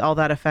really all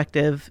that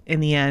effective in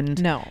the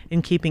end? No.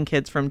 In keeping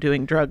kids from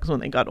doing drugs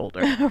when they got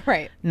older?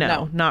 Right.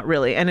 No, not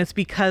really. And it's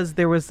because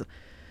there was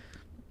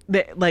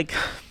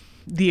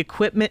the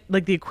equipment,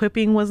 like the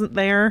equipping wasn't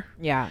there.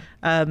 Yeah.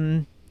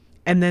 And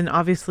then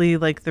obviously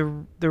like the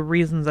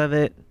reasons of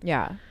it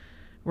Yeah.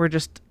 were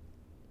just,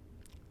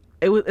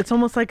 it's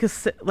almost like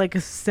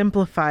a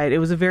simplified, it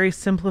was a very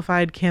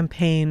simplified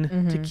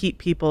campaign to keep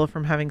people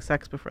from having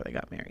sex before they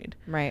got married.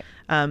 Right.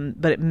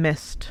 But it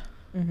missed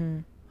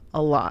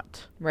a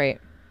lot.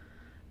 Right.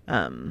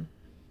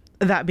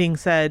 That being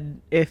said,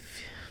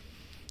 if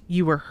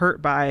you were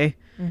hurt by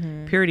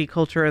purity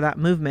culture or that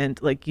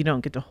movement, like, you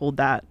don't get to hold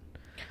that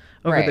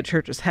over Right. the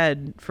church's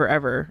head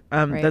forever.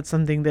 Right. That's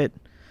something that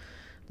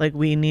like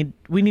we need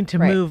to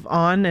Right. move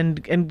on,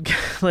 and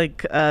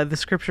like the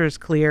scripture is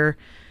clear,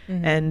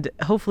 and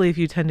hopefully if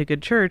you attend a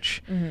good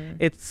church,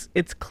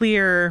 it's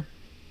clear.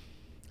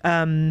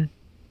 The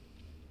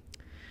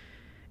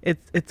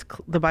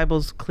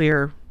Bible's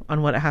clear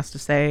on what it has to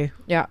say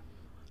Yeah.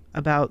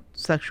 about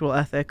sexual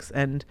ethics,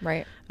 and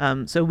Right.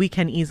 so we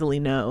can easily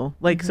know,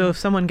 like, so if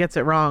someone gets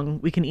it wrong,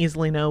 we can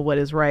easily know what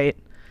is right.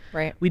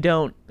 Right. We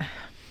don't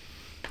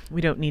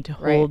need to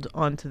Right. hold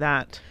on to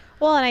that.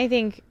 Well, and I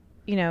think,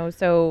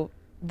 so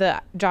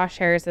the Josh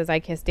Harris's I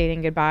Kissed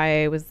Dating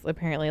Goodbye was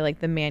apparently like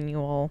the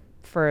manual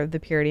for the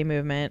purity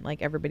movement.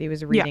 Like, everybody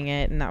was reading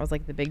it, and that was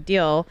like the big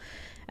deal.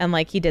 And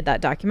like, he did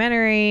that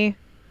documentary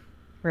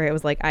where it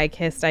was like, I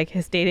kissed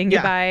dating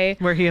goodbye.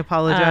 Where he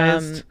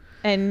apologized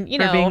And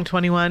for being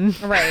 21.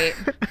 Right.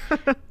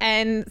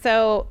 And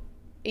so,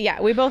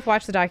 yeah, we both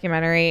watched the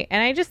documentary,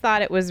 and I just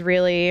thought it was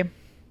really,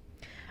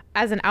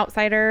 as an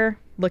outsider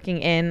looking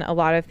in, a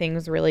lot of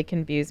things really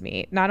confused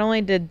me. Not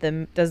only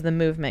does the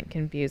movement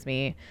confuse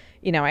me,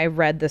 I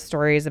read the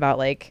stories about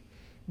like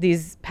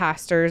these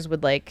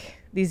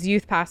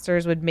youth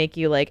pastors would make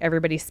you like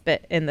everybody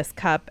spit in this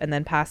cup and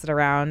then pass it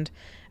around,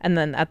 and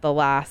then at the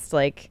last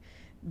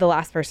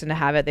person to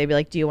have it, they'd be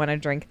like, do you want to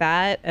drink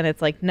that? And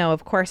it's like, no,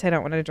 of course I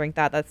don't want to drink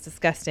that. That's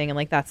disgusting. And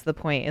like, that's the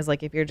point, is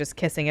like, if you're just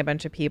kissing a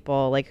bunch of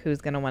people, like,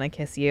 who's going to want to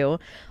kiss you?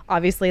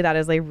 Obviously that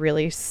is a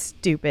really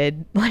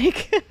stupid,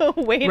 like,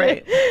 way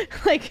Right. to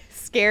like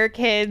scare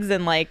kids.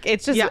 And like,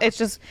 it's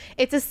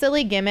a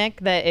silly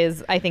gimmick that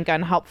is, I think,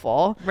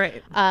 unhelpful.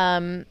 Right.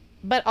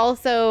 But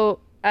also,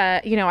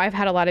 I've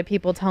had a lot of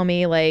people tell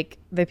me like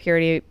the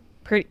purity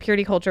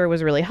culture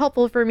was really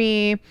helpful for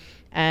me.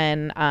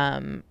 And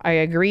I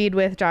agreed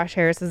with Josh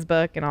Harris's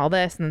book and all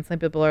this. And then some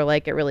people are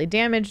like, it really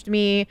damaged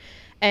me.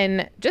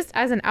 And just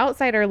as an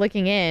outsider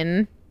looking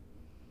in,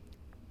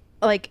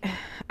 like,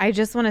 I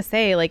just want to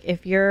say, like,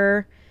 if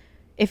you're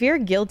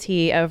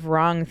guilty of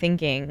wrong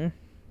thinking,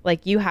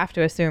 like, you have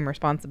to assume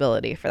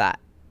responsibility for that.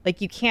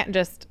 Like, you can't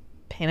just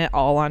pin it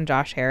all on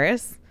Josh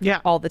Harris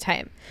all the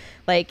time.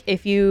 Like,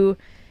 if you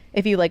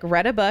like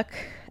read a book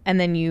and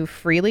then you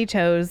freely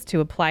chose to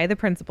apply the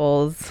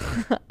principles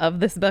of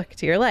this book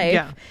to your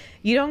life,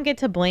 you don't get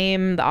to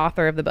blame the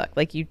author of the book.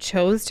 Like, you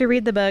chose to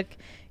read the book,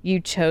 you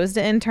chose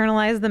to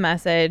internalize the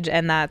message,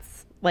 and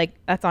that's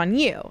on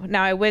you.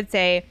 Now, I would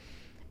say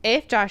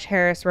if Josh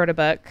Harris wrote a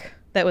book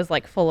that was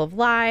like full of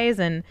lies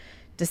and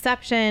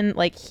deception,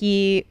 like,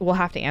 he will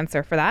have to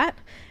answer for that.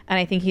 And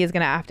I think he is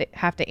going to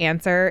have to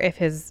answer if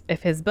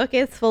his book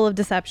is full of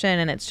deception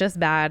and it's just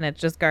bad and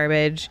it's just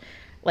garbage.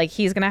 Like,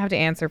 he's going to have to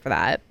answer for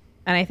that.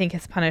 And I think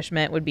his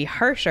punishment would be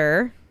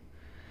harsher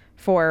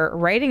for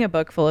writing a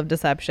book full of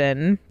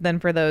deception than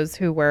for those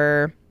who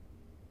were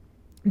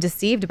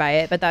deceived by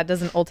it. But that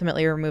doesn't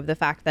ultimately remove the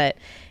fact that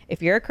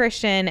if you're a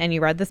Christian and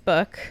you read this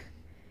book,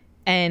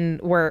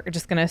 and we're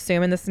just going to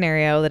assume in the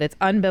scenario that it's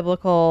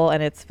unbiblical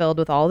and it's filled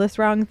with all this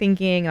wrong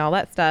thinking and all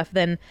that stuff,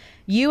 then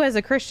you as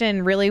a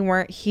Christian really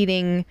weren't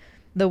heeding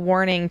the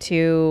warning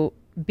to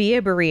be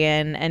a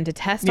Berean and to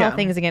test all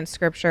things against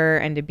scripture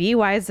and to be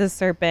wise as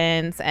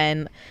serpents.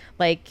 And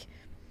like,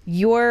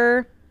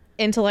 your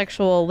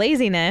intellectual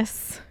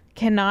laziness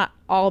cannot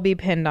all be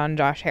pinned on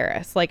Josh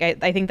Harris. Like,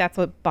 I think that's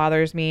what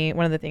bothers me.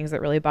 One of the things that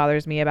really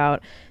bothers me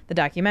about the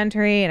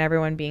documentary and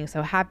everyone being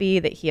so happy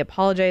that he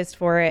apologized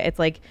for it. It's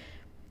like,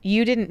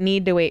 you didn't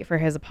need to wait for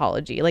his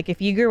apology. Like,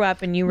 if you grew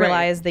up and you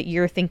realized that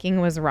your thinking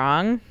was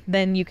wrong,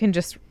 then you can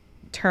just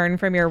turn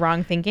from your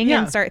wrong thinking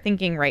and start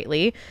thinking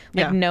rightly.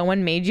 Like, no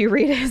one made you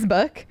read his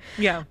book.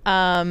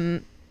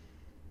 And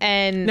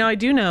no, I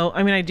do know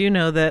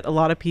that a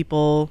lot of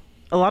people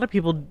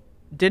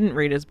didn't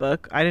read his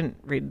book. I didn't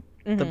read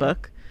the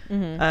book.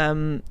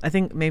 I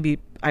think maybe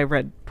I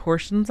read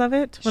portions of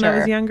it when I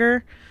was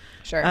younger.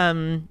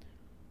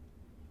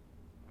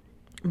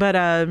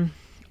 But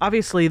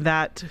obviously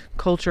that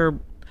culture,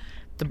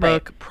 the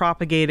book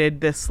propagated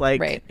this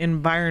like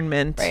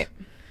environment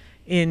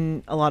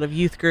in a lot of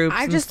youth groups.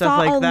 I and just stuff saw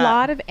like a that.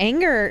 lot of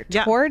anger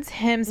towards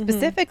him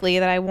specifically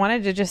that I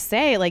wanted to just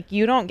say, like,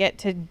 you don't get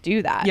to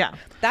do that.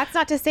 That's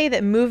not to say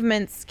that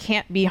movements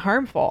can't be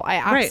harmful. I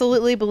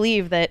absolutely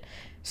believe that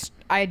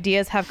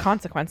ideas have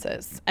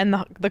consequences, and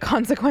the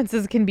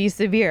consequences can be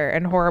severe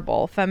and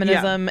horrible.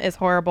 Feminism is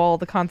horrible.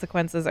 The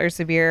consequences are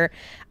severe.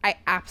 I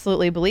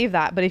absolutely believe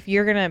that. But if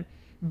you're going to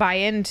buy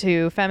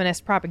into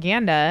feminist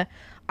propaganda,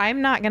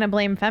 I'm not going to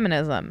blame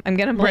feminism. I'm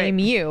going to blame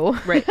Right. you,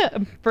 Right.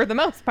 for the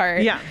most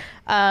part. Yeah.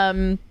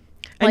 Um,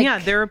 And like- yeah,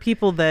 there are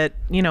people that,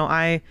 you know,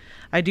 I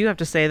do have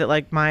to say that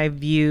like my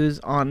views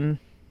on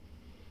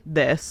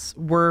this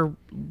were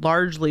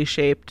largely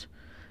shaped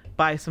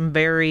by some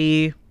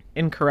very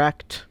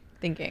incorrect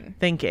thinking.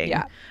 thinking.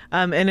 Yeah.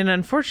 And it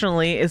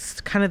unfortunately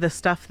is kind of the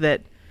stuff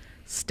that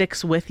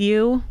sticks with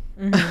you.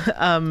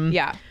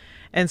 Yeah.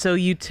 And so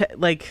you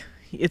like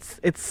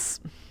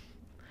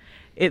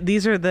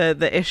these are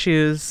the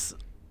issues.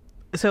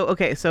 So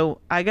okay, so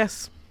I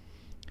guess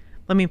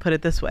let me put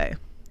it this way.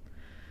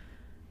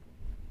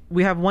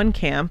 We have one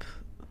camp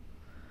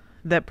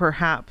that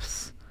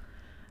perhaps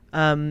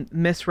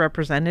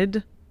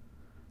misrepresented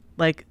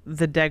like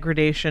the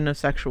degradation of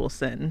sexual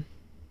sin,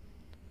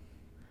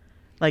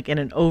 like in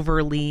an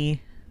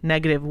overly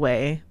negative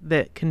way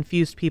that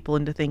confused people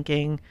into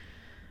thinking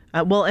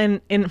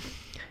in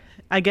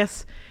I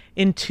guess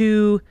in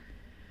too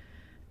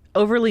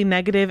overly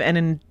negative and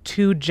in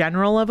too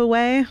general of a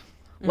way,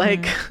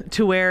 like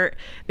to where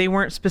they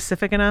weren't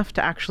specific enough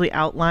to actually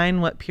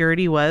outline what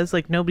purity was.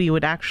 Like nobody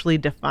would actually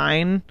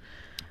define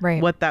Right.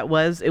 what that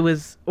was. It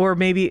was, or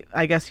maybe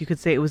I guess you could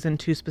say it was in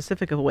too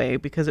specific of a way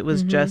because it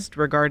was just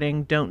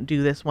regarding don't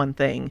do this one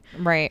thing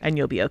Right. and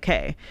you'll be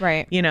okay.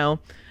 Right. You know,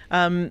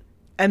 and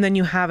then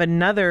you have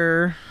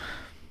another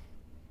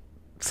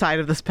side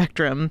of the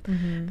spectrum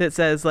that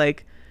says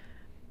like,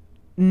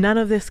 none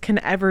of this can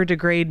ever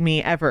degrade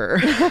me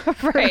ever.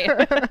 Right.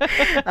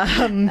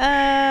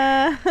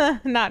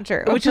 Not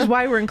true. Which is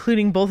why we're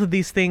including both of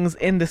these things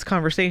in this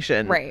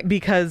conversation. Right.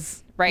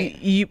 Because Right.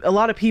 A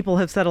lot of people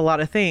have said a lot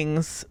of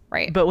things.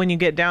 Right. But when you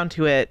get down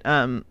to it,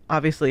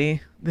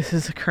 obviously this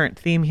is a current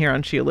theme here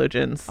on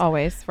Sheologians.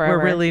 Always, forever.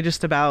 We're really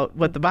just about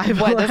what the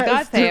Bible What does has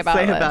God say to about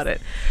say this? about it.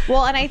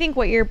 Well, and I think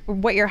what you're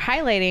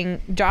highlighting,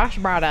 Josh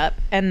brought up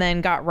and then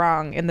got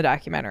wrong in the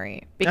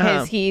documentary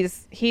because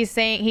he's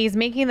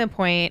making the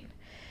point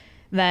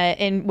that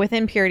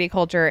within purity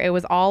culture, it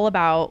was all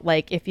about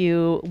like if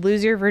you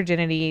lose your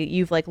virginity,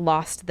 you've like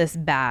lost this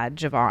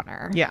badge of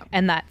honor. Yeah.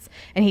 And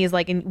he's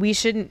like, and we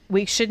shouldn't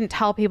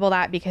tell people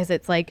that because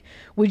it's like,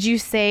 would you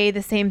say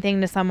the same thing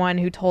to someone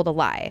who told a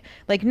lie?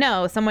 Like,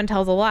 no, someone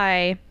tells a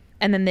lie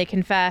and then they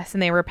confess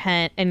and they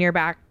repent and you're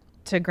back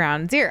to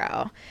ground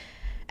zero.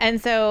 And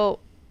so,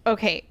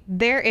 okay,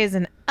 there is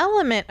an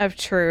element of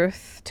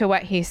truth to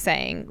what he's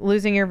saying.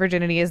 Losing your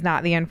virginity is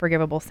not the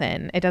unforgivable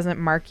sin. It doesn't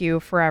mark you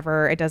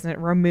forever. It doesn't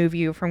remove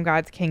you from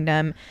God's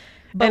kingdom.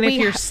 But And if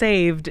you're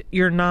saved,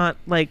 you're not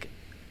like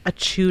a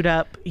chewed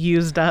up,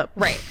 used up.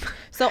 right.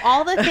 So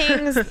all the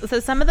things, so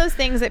some of those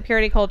things that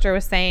purity culture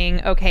was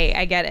saying, okay,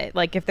 I get it.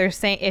 Like if they're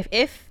saying,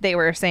 if they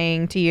were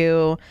saying to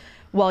you,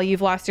 well,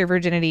 you've lost your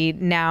virginity,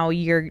 now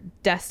you're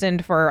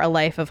destined for a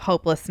life of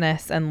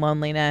hopelessness and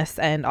loneliness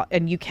and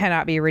you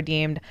cannot be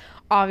redeemed.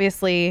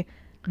 Obviously,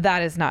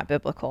 that is not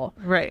biblical.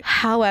 Right.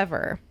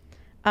 However,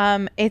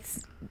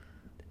 it's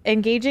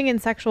engaging in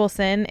sexual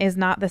sin is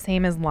not the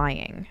same as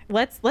lying.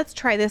 Let's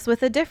try this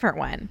with a different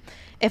one.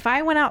 If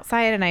I went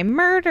outside and I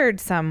murdered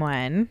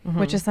someone,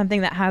 which is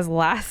something that has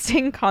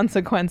lasting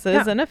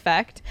consequences and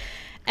effect,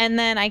 and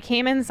then I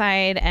came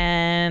inside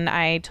and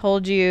I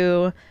told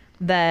you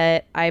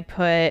that I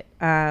put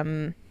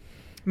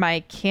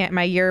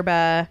my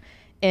yerba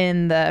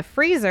in the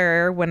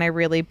freezer when I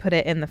really put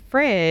it in the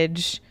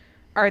fridge,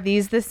 are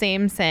these the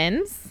same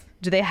sins?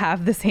 Do they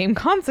have the same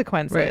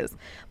consequences? Right.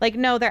 Like,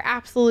 no, there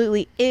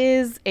absolutely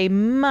is a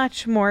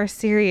much more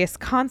serious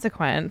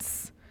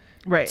consequence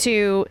Right.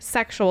 to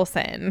sexual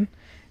sin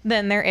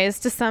than there is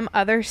to some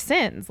other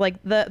sins.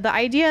 Like the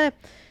idea,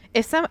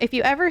 if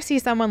you ever see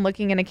someone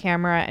looking in a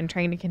camera and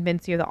trying to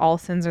convince you that all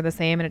sins are the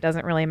same and it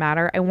doesn't really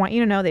matter, I want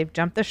you to know they've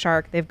jumped the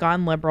shark. They've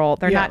gone liberal.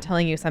 They're Yeah. not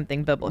telling you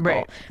something biblical.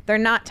 Right. They're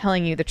not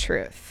telling you the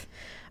truth.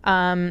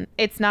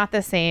 It's not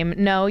the same.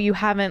 No, you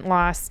haven't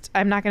lost.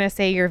 I'm not going to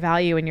say your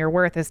value and your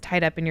worth is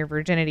tied up in your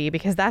virginity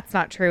because that's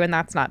not true and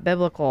that's not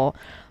biblical.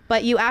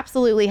 But you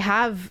absolutely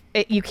have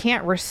it. You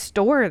can't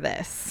restore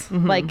this.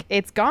 Like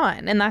it's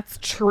gone, and that's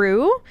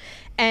true.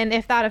 And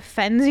if that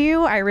offends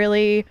you, I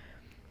really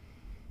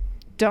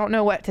don't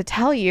know what to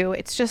tell you.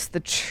 It's just the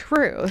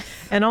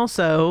truth. And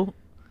also,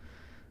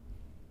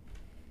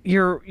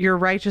 your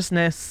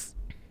righteousness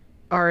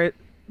are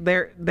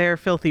they're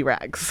filthy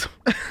rags.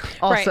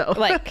 Also, Right.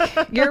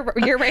 Like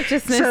your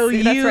righteousness. so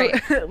that's you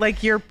right.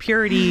 like your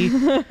purity.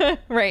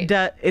 Right.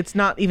 It's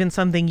not even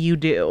something you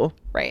do.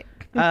 Right.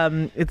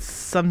 It's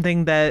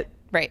something that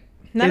Right.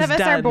 None is of us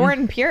are done.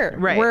 born pure.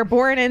 Right. We're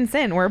born in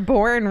sin. We're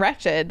born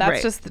wretched. That's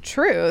Right. just the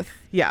truth.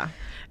 Yeah.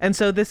 And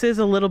so this is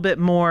a little bit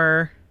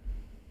more,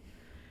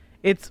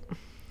 it's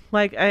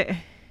like,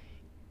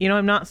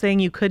 I'm not saying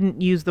you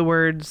couldn't use the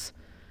words,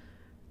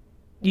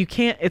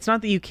 it's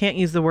not that you can't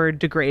use the word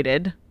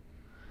degraded,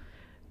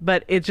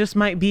 but it just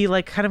might be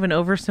like kind of an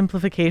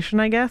oversimplification,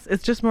 I guess.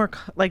 It's just more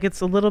like, it's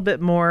a little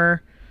bit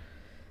more,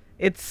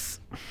 it's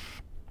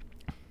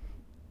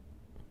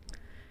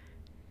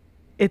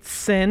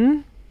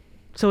sin.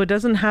 So it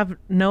doesn't have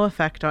no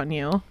effect on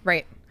you.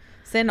 Right.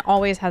 Sin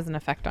always has an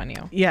effect on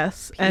you.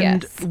 Yes.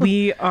 And Yes.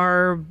 we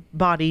are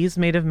bodies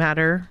made of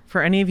matter.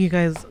 For any of you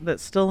guys that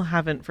still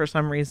haven't, for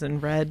some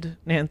reason, read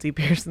Nancy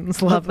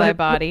Pearson's Love Thy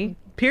Body.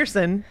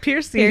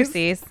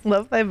 Piercy's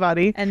Love Thy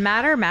Body. And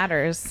matter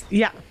matters.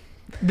 Yeah.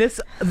 This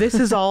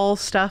is all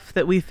stuff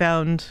that we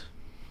found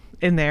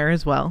in there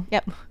as well.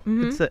 Yep.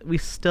 Mhm. We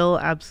still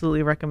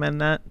absolutely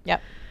recommend that.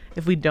 Yep.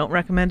 If we don't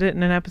recommend it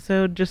in an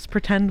episode, just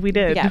pretend we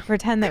did. Yeah,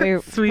 pretend that we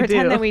 'Cause we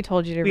pretend do. that we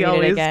told you to We read it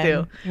always again.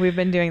 do. We've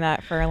been doing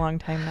that for a long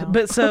time now.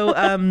 But so,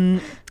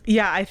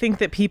 yeah, I think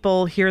that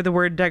people hear the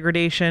word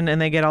degradation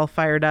and they get all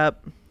fired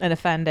up. and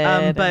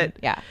offended. but-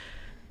 yeah.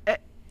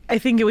 I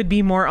think it would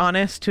be more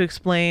honest to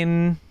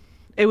explain.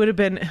 It would have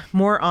been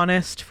more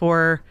honest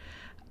for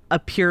a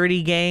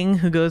purity gang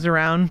who goes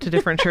around to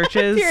different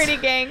churches Purity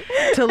gang.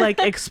 to like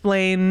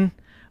explain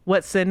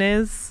what sin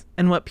is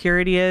and what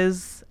purity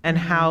is and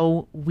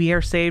how we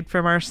are saved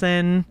from our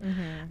sin.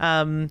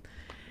 And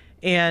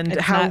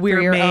It's how not we're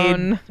through your made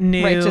own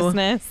new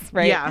righteousness,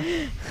 right? Yeah.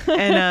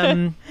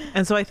 And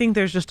so I think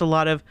there's just a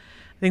lot of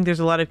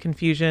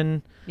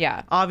confusion.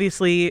 Yeah.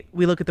 Obviously,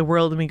 we look at the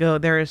world and we go,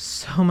 there is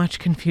so much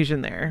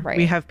confusion there. Right.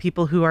 We have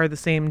people who are the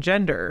same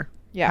gender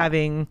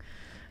having,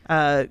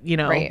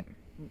 Right.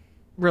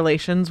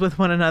 relations with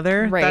one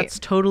another. Right. That's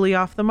totally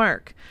off the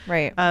mark.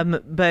 Right.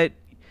 But,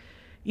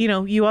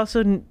 you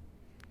also,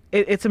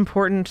 it's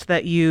important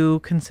that you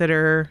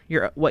consider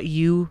what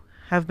you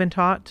have been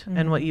taught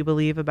and what you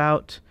believe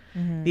about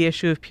the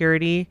issue of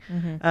purity,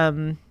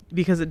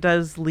 because it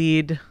does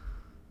lead.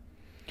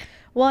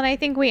 Well, and I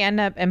think we end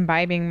up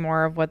imbibing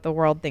more of what the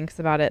world thinks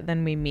about it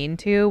than we mean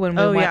to when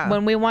we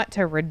when we want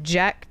to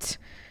reject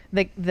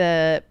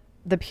the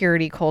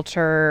purity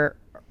culture,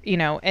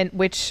 and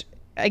which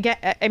again,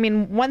 I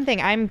mean, one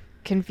thing I'm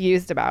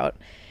confused about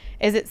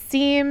is it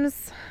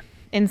seems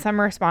in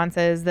some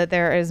responses that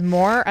there is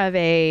more of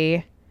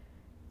an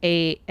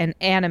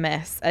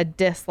animus, a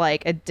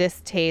dislike, a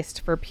distaste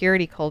for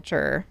purity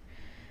culture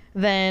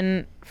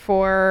than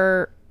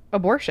for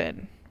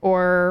abortion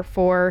or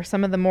for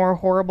some of the more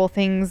horrible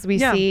things we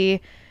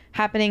see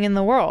happening in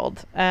the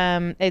world.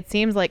 It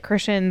seems like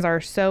Christians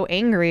are so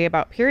angry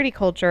about purity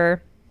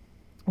culture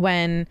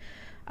when,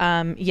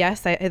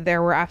 yes,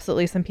 there were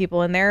absolutely some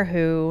people in there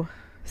who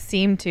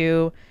seem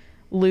to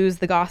lose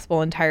the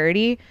gospel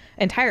entirely.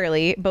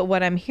 But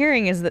what I'm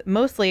hearing is that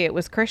mostly it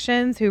was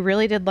Christians who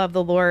really did love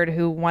the Lord,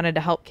 who wanted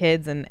to help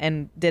kids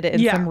and did it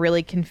in some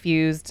really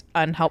confused,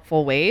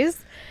 unhelpful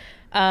ways.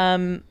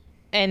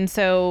 And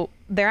so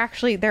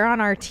they're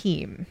on our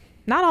team.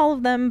 Not all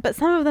of them, but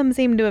some of them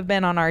seem to have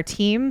been on our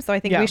team. So I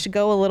think I should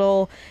go a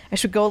little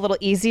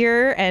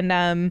easier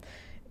and,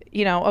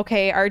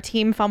 okay, our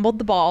team fumbled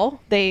the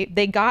ball. They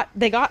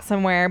got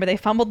somewhere, but they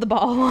fumbled the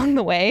ball along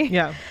the way.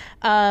 Yeah.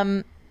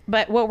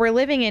 But what we're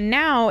living in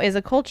now is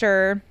a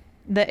culture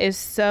that is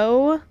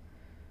so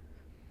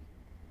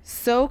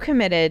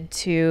committed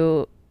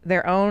to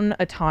their own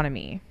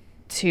autonomy,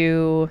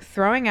 to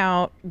throwing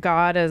out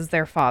God as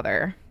their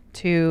father,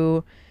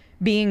 to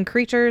being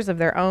creatures of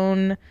their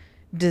own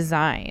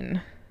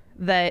design,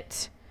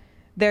 that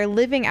they're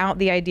living out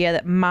the idea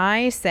that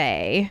my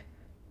say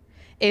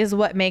is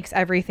what makes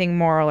everything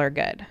moral or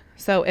good.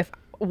 So if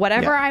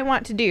whatever I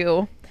want to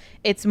do,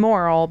 it's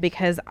moral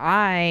because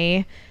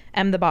I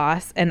am the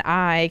boss and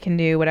I can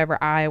do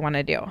whatever I want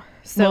to do.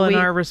 So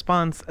our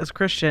response as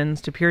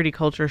Christians to purity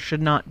culture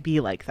should not be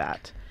like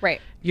that.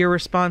 Right. Your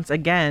response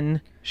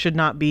again should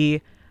not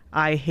be,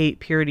 I hate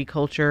purity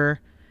culture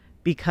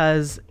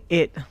because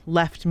it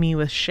left me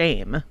with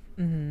shame.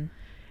 You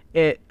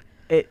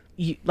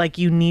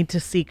need to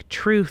seek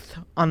truth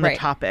on the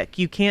topic.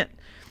 You can't.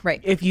 Right.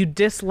 If you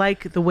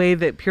dislike the way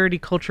that purity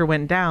culture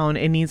went down,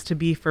 it needs to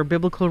be for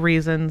biblical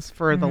reasons,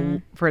 for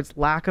for its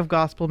lack of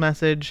gospel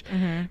message,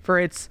 for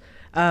its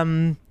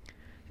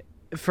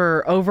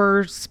for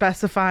over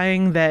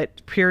specifying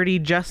that purity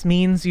just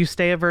means you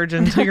stay a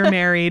virgin until you're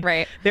married.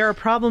 Right. There are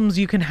problems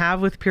you can have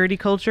with purity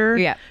culture.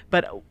 Yeah.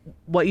 But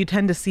what you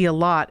tend to see a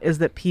lot is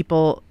that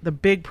the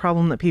big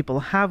problem that people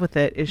have with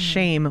it is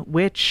shame,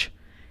 which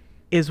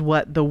is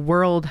what the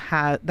world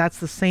has. That's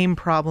the same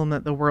problem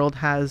that the world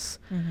has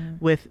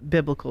with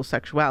biblical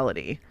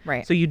sexuality.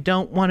 Right. So you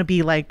don't want to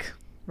be like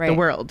the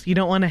world. You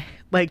don't want to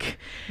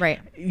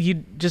you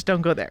just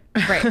don't go there.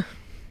 Right.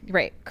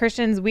 Right.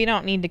 Christians, we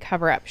don't need to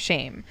cover up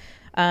shame.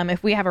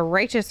 If we have a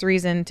righteous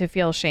reason to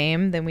feel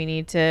shame, then we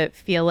need to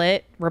feel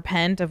it,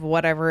 repent of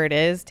whatever it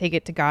is, take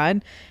it to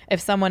God. If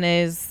someone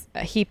is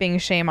heaping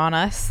shame on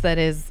us that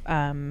is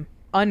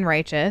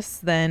unrighteous,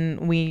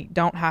 then we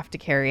don't have to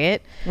carry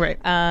it. Right.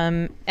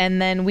 And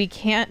then we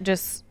can't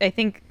just, I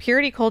think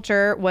purity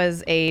culture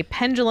was a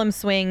pendulum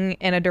swing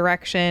in a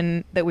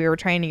direction that we were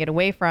trying to get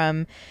away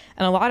from.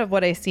 And a lot of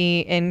what I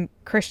see in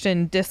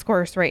Christian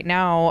discourse right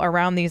now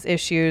around these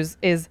issues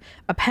is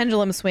a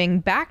pendulum swing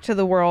back to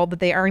the world that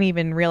they aren't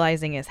even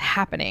realizing is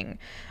happening.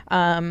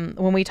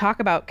 When we talk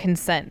about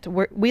consent,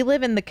 we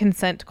live in the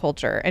consent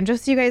culture. And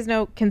just so you guys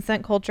know,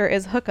 consent culture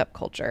is hookup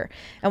culture.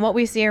 And what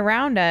we see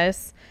around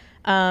us,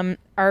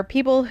 are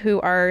people who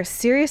are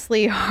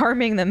seriously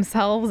harming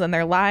themselves and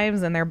their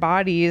lives and their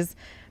bodies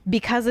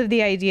because of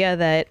the idea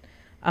that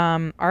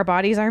our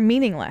bodies are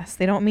meaningless.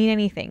 They don't mean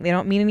anything. They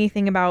don't mean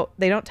anything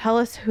they don't tell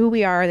us who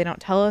we are. They don't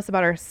tell us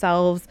about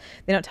ourselves.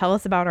 They don't tell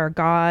us about our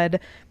God.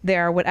 They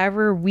are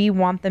whatever we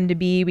want them to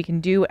be. We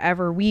can do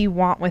whatever we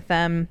want with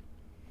them.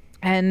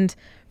 And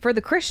for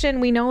the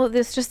Christian, we know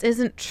this just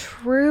isn't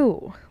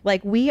true.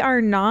 Like, we are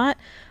not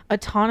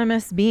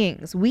autonomous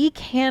beings. We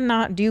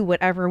cannot do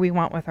whatever we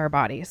want with our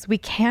bodies. We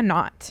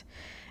cannot.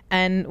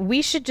 And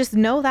we should just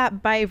know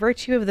that by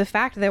virtue of the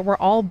fact that we're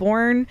all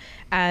born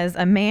as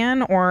a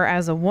man or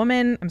as a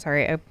woman. I'm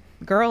sorry, a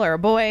girl or a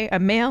boy, a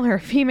male or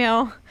a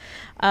female.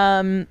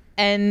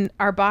 And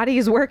our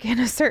bodies work in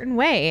a certain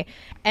way.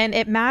 And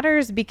it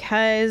matters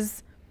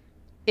because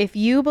if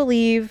you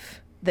believe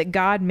that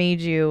God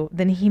made you,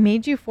 then he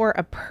made you for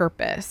a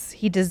purpose.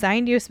 He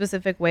designed you a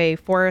specific way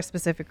for a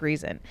specific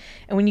reason.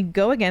 And when you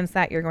go against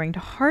that, you're going to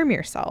harm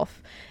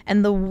yourself.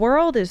 And the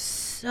world is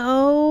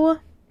so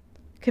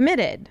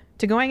committed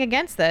to going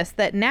against this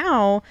that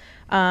now,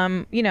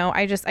 I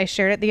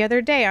shared it the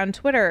other day on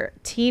Twitter.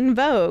 Teen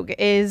Vogue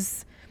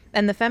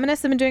and the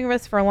feminists have been doing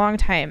this for a long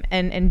time.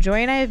 And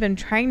Joy and I have been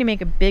trying to make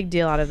a big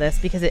deal out of this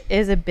because it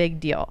is a big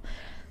deal.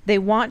 They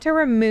want to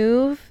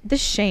remove the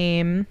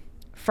shame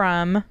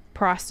from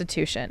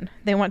prostitution.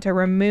 They want to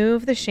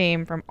remove the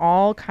shame from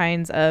all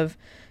kinds of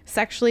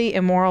sexually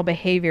immoral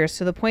behaviors,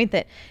 to the point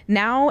that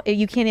now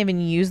you can't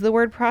even use the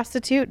word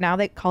prostitute. Now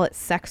they call it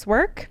sex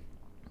work.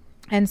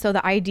 And so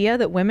the idea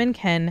that women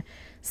can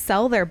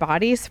sell their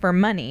bodies for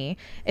money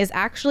is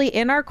actually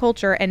in our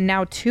culture, and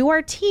now to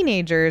our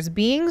teenagers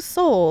being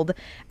sold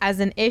as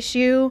an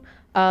issue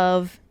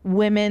of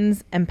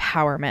women's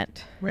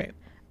empowerment. Right.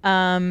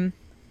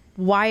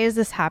 Why is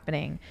this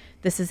happening?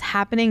 This is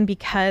happening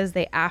because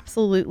they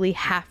absolutely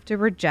have to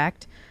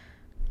reject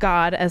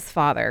God as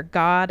Father,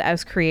 God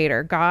as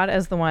Creator, God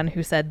as the one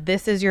who said,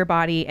 this is your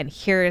body and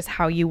here is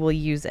how you will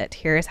use it.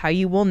 Here is how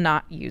you will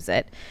not use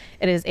it.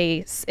 It is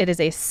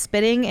a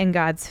spitting in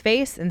God's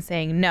face and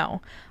saying,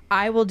 no,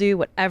 I will do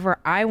whatever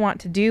I want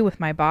to do with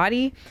my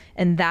body.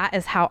 And that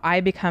is how I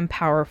become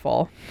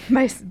powerful,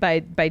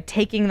 by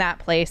taking that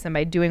place and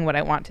by doing what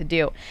I want to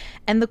do.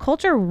 And the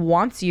culture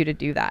wants you to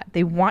do that.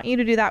 They want you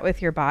to do that with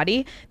your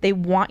body. They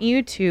want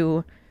you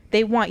to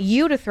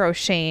throw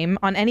shame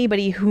on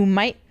anybody who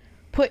might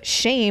put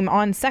shame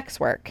on sex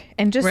work.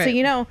 And just so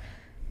you know,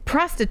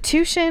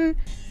 prostitution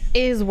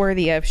is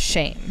worthy of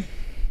shame.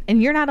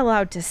 And you're not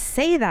allowed to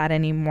say that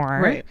anymore.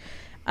 Right.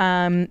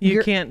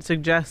 You can't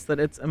suggest that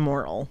it's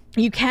immoral.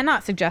 You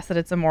cannot suggest that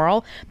it's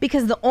immoral,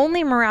 because the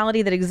only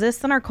morality that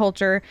exists in our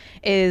culture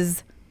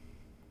is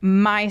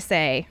my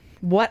say.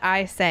 What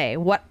I say,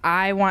 what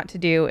I want to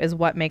do is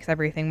what makes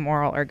everything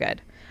moral or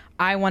good.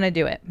 I want to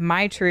do it.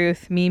 My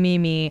truth,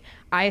 me.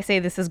 I say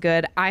this is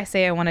good. I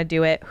say I want to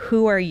do it.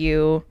 Who are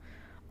you,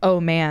 oh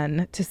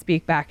man, to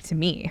speak back to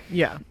me?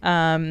 Yeah.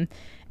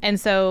 And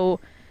so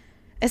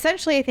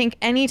essentially, I think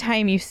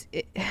anytime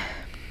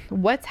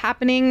what's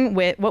happening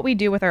with what we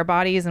do with our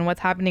bodies and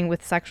what's happening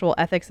with sexual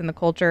ethics in the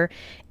culture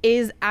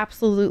is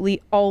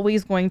absolutely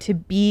always going to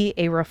be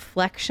a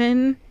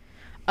reflection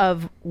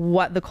of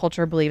what the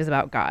culture believes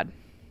about God.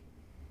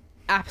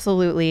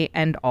 Absolutely,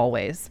 and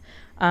always.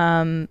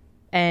 And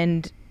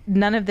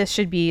none of this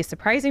should be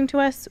surprising to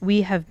us.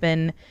 We have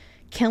been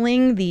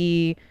killing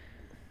the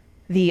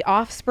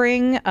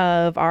offspring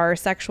of our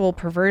sexual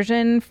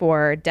perversion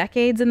for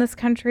decades in this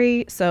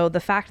country. So the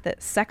fact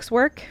that sex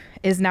work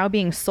is now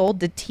being sold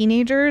to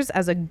teenagers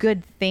as a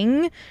good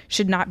thing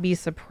should not be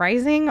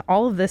surprising.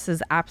 All of this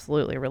is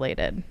absolutely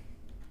related.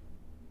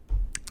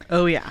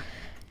 Oh, yeah.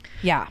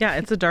 Yeah. Yeah,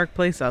 it's a dark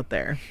place out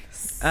there.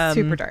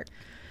 Super dark.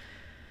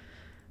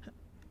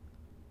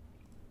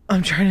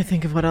 I'm trying to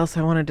think of what else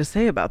I wanted to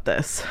say about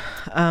this.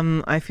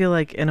 I feel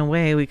like in a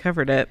way we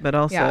covered it, but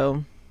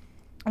also...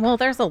 Well,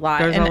 there's a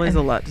lot. There's always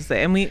a lot to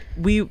say. And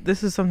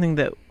this is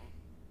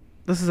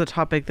a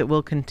topic that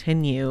we'll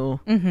continue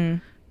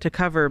to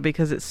cover,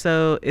 because it's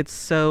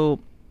so,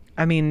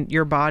 I mean,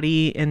 your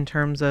body in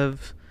terms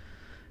of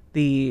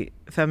the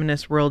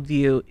feminist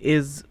worldview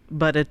is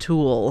but a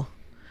tool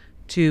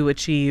to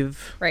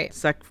achieve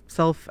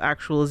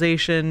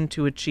self-actualization,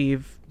 to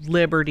achieve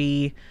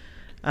liberty.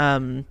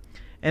 And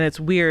it's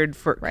weird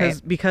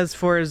because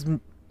for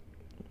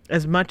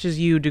as much as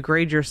you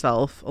degrade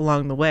yourself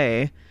along the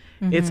way,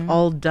 it's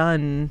all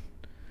done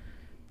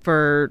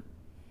for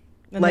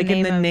in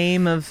the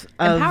name of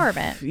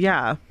empowerment.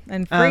 Yeah.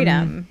 And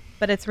freedom.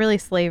 But it's really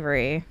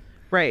slavery.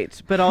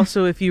 Right. But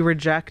also, if you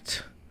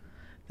reject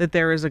that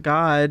there is a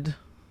God,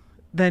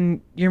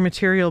 then your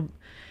material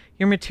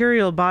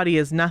body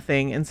is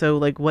nothing. And so,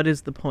 like, what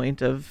is the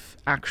point of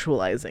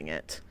actualizing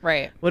it?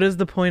 Right. What is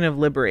the point of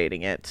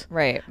liberating it?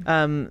 Right.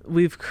 Because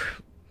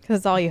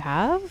it's all you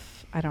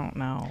have? I don't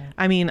know.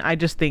 I mean, I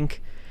just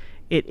think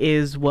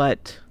it's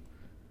what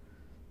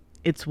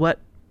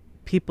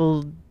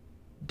people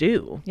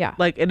do. Yeah.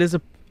 Like, it is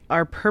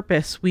our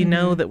purpose. We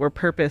know that we're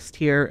purposed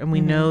here, and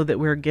we know that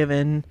we're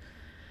given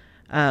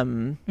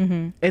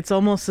It's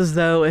almost as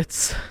though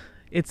it's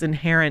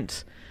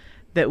inherent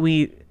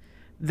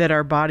that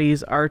our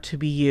bodies are to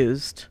be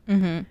used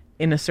in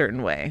a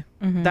certain way.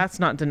 That's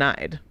not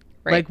denied.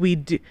 Right. Like we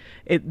do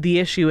it. The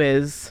issue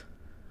is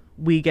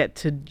we get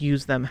to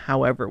use them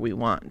however we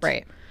want.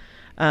 Right.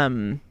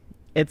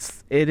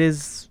 It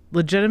is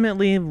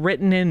legitimately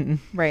written in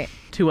Right.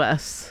 to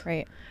us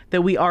Right.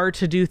 that we are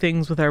to do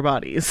things with our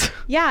bodies.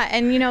 Yeah,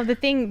 and the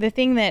thing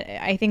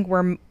that I think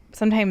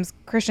sometimes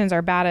Christians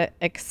are bad at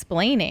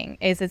explaining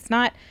is it's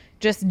not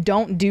just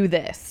don't do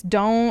this,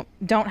 don't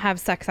have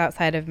sex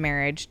outside of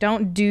marriage,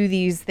 don't do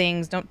these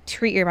things, don't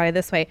treat your body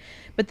this way.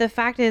 But the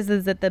fact is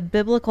that the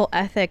biblical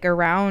ethic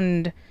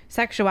around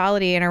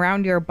sexuality and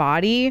around your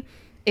body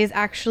is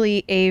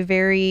actually a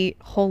very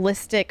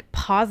holistic,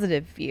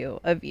 positive view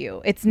of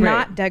you. It's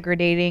not Right.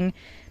 degrading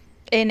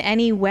in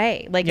any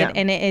way, like Yeah.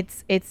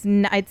 it's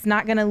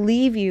not going to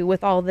leave you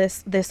with all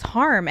this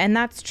harm. And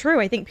that's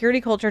true. I think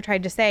purity culture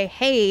tried to say,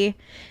 hey,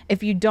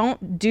 if you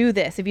don't do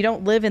this, if you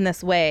don't live in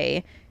this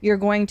way, you're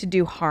going to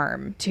do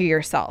harm to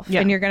yourself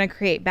Yeah. and you're going to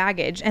create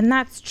baggage. And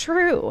that's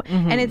true.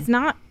 And it's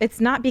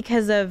not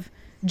because of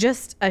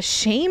just a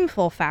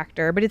shameful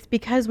factor, but it's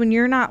because when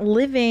you're not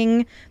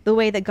living the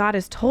way that God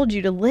has told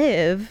you to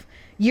live,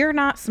 you're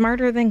not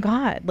smarter than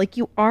God. Like,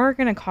 you are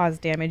going to cause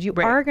damage. You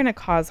Right. are going to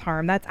cause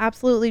harm. That's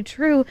absolutely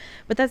true.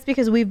 But that's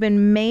because we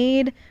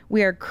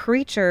are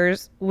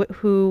creatures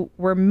who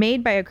were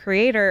made by a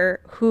creator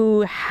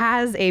who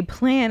has a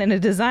plan and a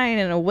design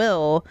and a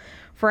will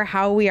for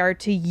how we are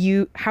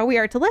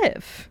to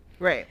live.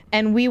 Right.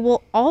 And we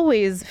will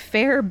always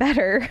fare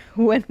better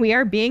when we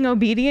are being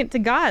obedient to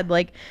God.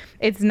 Like,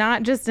 it's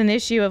not just an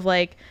issue of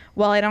like,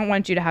 well, I don't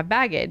want you to have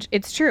baggage.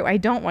 It's true. I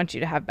don't want you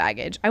to have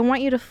baggage. I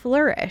want you to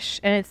flourish.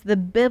 And it's the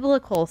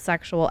biblical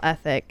sexual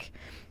ethic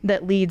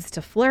that leads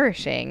to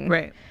flourishing.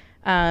 Right.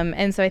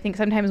 And so I think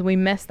sometimes we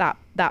miss that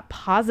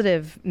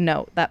positive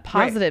note, that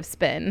positive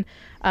spin.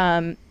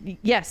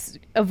 Yes,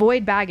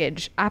 avoid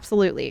baggage.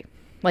 Absolutely.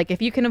 Like,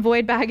 if you can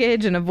avoid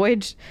baggage and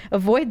avoid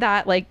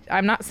that, like,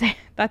 I'm not saying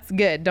that's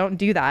good. Don't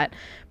do that.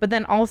 But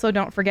then also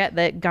don't forget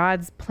that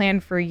God's plan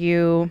for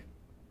you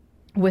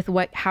with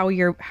how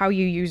you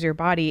use your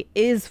body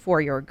is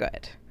for your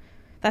good.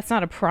 That's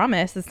not a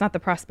promise. It's not the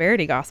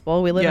prosperity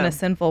gospel. We live in Yeah. a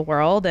sinful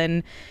world,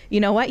 and you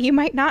know what? You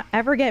might not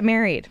ever get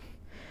married,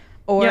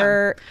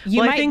 or you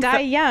Well, I might think die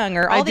that- young,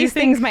 or I all do these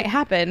think- things might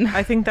happen.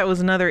 I think that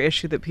was another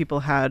issue that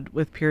people had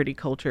with purity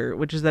culture,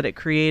 which is that it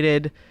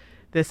created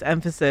this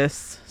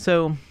emphasis.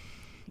 So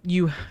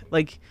you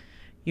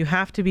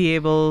have to be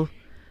able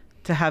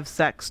to have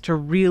sex to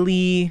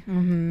really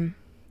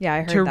Yeah,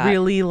 I heard that.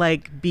 really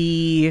like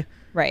be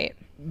Right.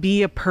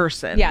 a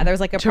person. Yeah, there's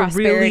like a to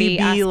prosperity really be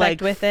aspect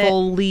like with it.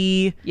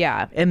 fully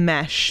Yeah.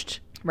 enmeshed.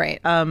 Right.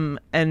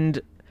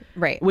 And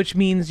Right. which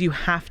means you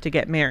have to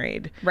get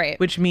married. Right.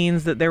 Which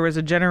means that there was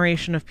a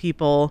generation of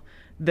people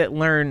that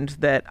learned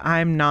that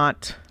I'm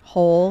not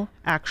Whole.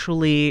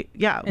 actually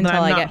that Until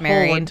I'm I not get whole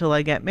married. until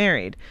I get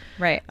married.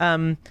 Right.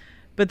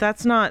 But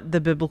that's not the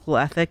biblical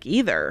ethic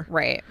either.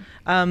 Right.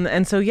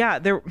 And so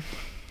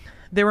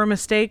there were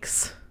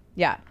mistakes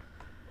Yeah.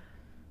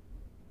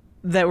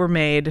 that were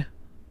made.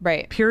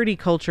 Right. Purity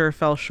culture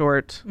fell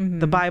short.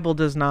 The Bible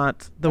does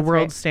not. The That's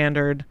world right.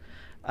 standard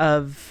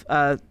of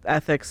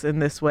ethics in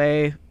this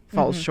way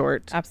falls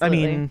short.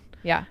 Absolutely. I mean,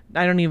 Yeah.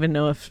 I don't even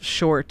know if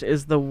short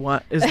is the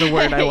word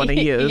I want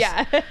to use.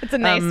 Yeah. It's a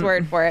nice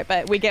word for it,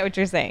 but we get what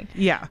you're saying.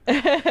 Yeah.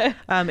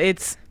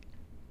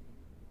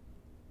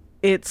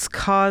 It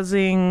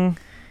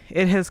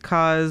has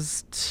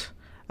caused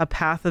a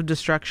path of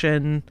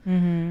destruction,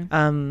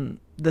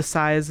 the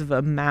size of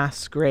a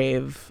mass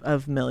grave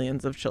of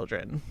millions of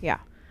children. Yeah.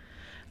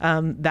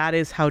 That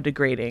is how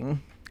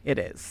degrading it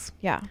is.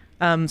 Yeah.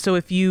 So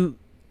if you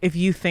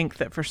think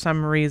that for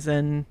some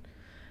reason,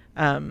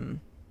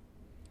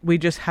 we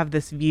just have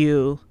this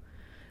view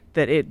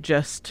that it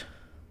just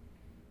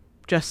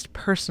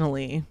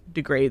personally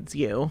degrades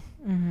you.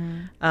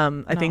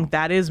 I think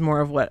that is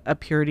more of what a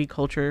purity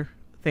culture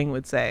thing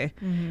would say.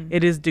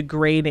 It is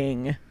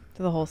degrading.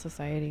 To the whole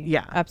society.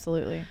 Yeah.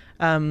 Absolutely.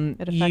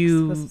 It affects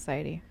the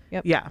society.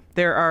 Yep. Yeah,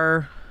 there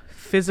are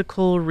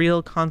physical,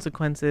 real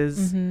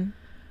consequences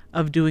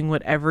of doing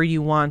whatever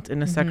you want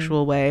in a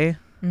sexual way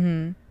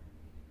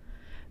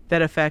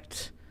that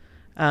affect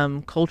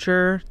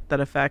culture, that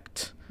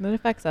affect It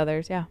affects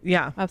others. Yeah.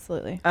 yeah.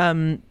 Absolutely.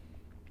 And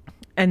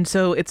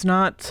so it's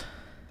not.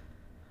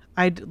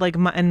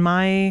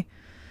 My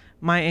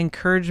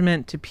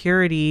encouragement to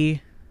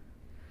purity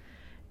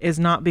is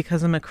not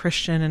because I'm a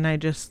Christian and I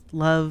just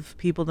love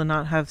people to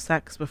not have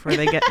sex before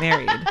they get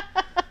married.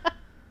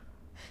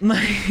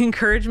 My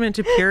encouragement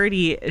to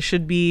purity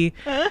should be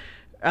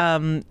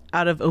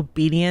out of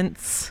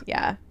obedience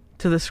Yeah.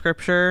 to the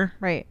scripture.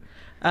 Right.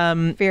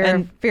 And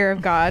Fear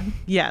of God.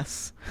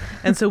 yes.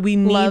 And so we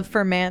need Love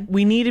for man.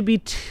 we need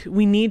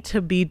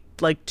to be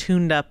like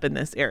tuned up in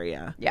this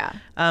area. Yeah.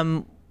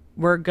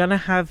 We're gonna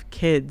have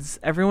kids.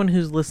 Everyone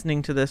who's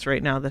listening to this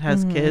right now that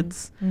has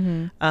kids,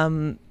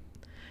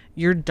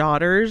 your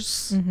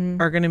daughters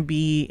are going to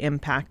be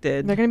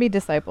impacted They're going to be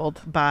discipled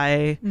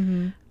by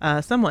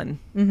someone.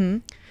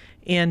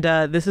 And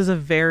this is a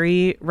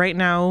very, right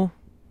now,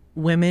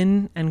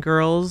 women and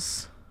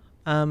girls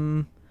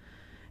and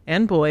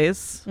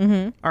boys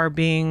are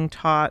being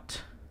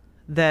taught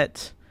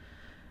that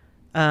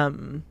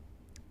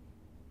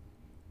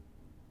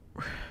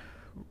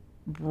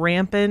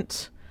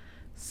rampant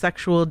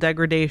sexual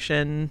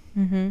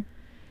degradation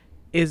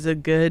is a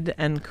good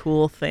and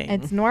cool thing.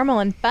 It's normal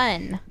and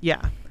fun.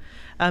 Yeah.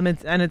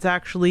 It's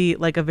actually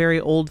like a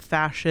very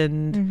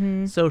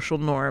old-fashioned social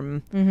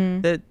norm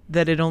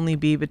that it only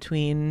be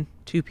between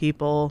two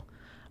people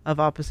of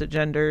opposite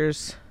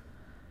genders.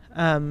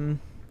 And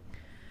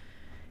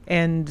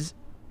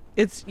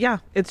it's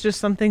just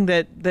something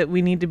that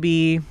we need to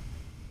be,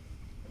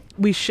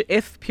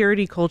 if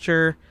purity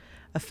culture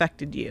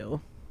affected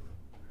you,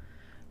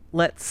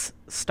 let's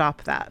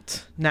stop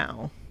that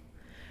now.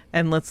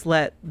 And let's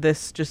let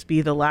this just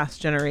be the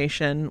last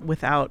generation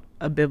without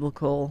a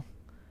biblical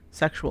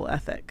sexual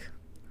ethic.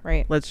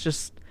 Right.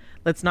 Let's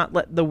not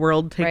let the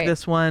world take Right.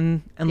 this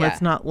one, and Yeah.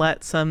 let's not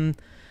let some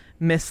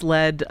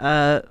misled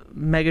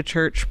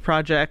megachurch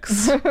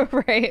projects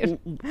Right.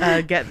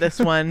 get this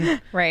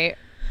one. Right.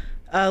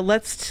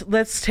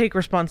 Let's take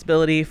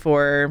responsibility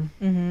for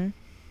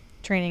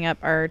Training up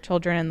our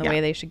children in the Yeah.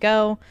 way they should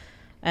go,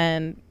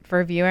 and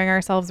for viewing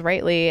ourselves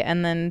rightly,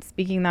 and then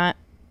speaking that,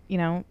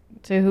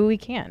 to who we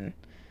can.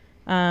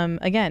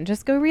 Again,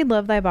 just go read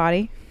Love Thy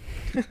Body,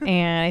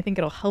 and I think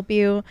it'll help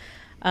you.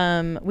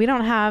 We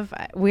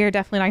are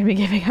definitely not going to be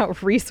giving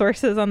out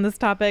resources on this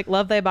topic.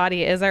 Love Thy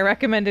Body is our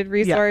recommended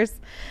resource.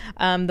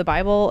 The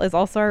Bible is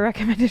also our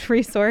recommended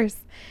resource.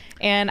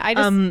 And I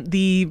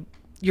just,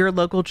 your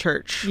local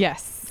church.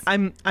 yes.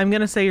 I'm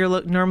going to say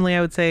normally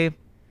I would say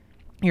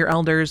your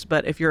elders,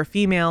 but if you're a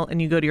female and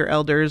you go to your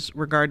elders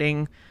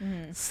regarding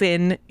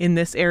sin in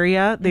this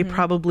area, they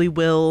probably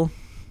will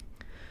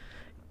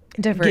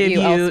Divert give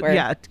you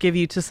elsewhere. give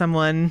you to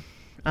someone,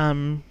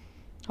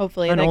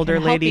 Hopefully an that older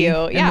can help lady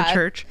you. in the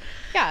church.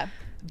 Yeah.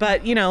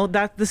 But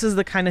that this is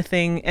the kind of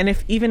thing, and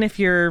if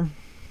you're,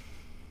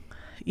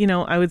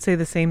 I would say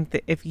the same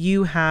thing. If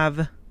you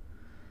have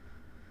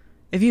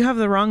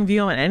the wrong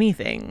view on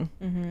anything,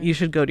 you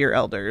should go to your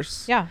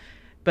elders. Yeah.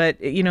 But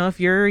if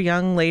you're a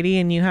young lady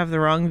and you have the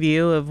wrong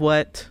view of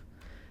what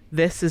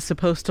this is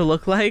supposed to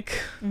look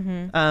like,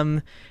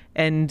 and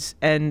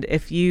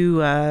if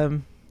you,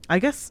 I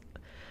guess,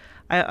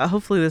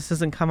 hopefully this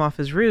doesn't come off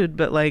as rude,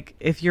 but like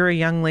if you're a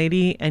young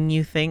lady and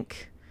you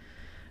think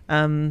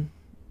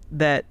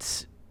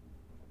that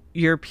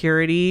your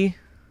purity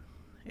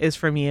is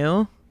from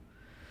you,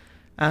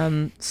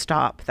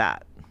 stop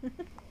that.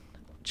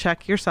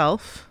 Check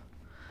yourself,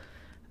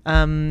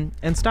 and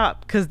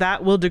stop, because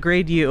that will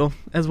degrade you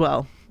as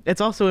well.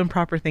 It's also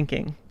improper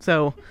thinking.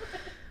 So,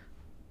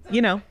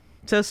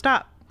 so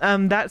stop.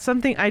 That's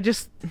something I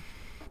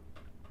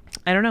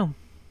don't know.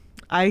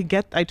 I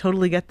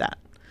totally get that.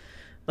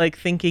 Like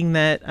thinking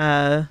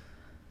that,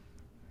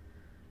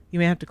 you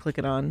may have to click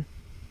it on.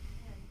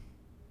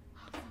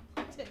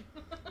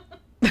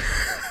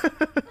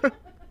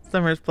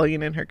 Summer's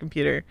plugging in her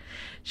computer.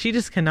 She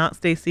just cannot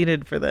stay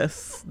seated for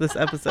this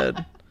episode.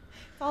 It's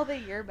all the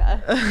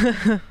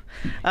yerba.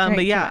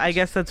 But yeah, I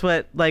guess that's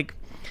what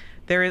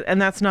there is,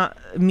 and that's not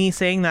me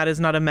saying that is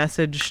not a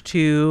message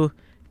to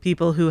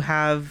people who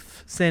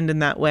have sinned in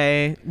that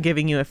way,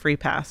 giving you a free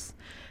pass.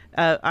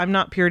 I'm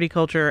not purity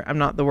culture. I'm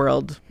not the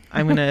world.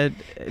 I'm going to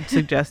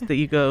suggest that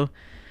you go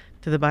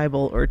to the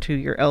Bible or to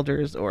your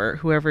elders or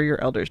whoever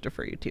your elders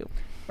defer you to.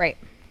 Right.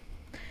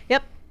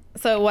 Yep.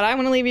 So what I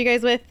want to leave you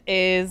guys with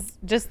is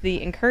just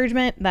the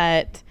encouragement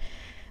that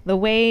the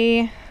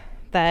way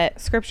that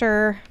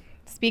Scripture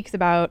speaks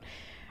about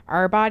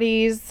our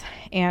bodies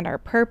and our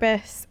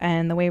purpose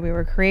and the way we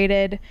were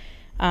created,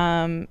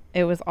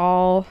 it was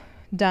all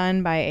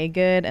done by a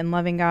good and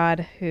loving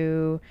God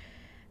who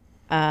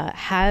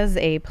has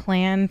a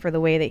plan for the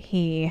way that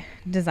he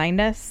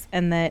designed us,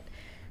 and that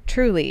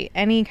truly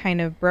any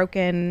kind of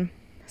broken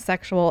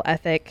sexual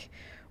ethic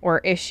or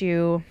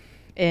issue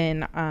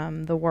in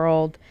the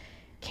world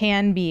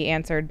can be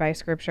answered by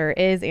Scripture,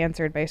 is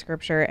answered by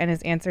Scripture, and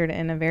is answered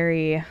in a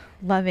very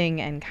loving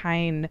and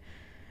kind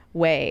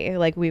way.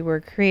 Like, we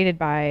were created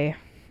by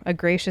a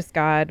gracious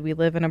God. We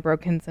live in a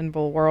broken,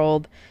 sinful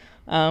world.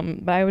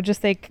 But I would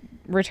just say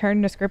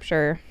return to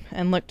Scripture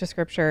and look to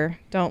Scripture.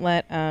 Don't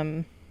let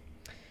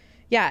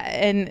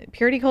and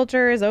purity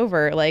culture is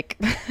over. Like,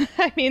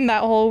 I mean,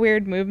 that whole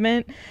weird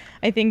movement,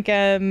 I think,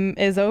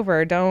 is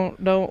over.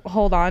 Don't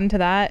hold on to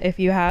that. If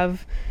you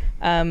have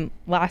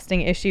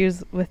lasting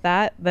issues with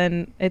that,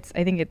 then I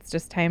think it's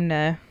just time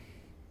to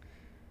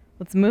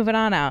let's move it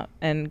on out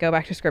and go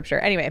back to Scripture.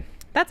 Anyway,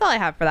 that's all I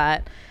have for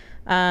that.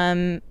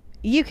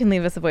 You can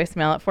leave us a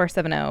voicemail at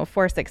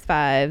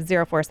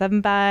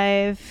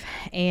 470-465-0475.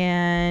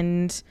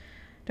 And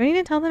do I need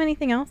to tell them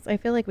anything else? I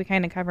feel like we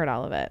kind of covered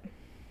all of it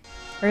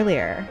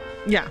earlier.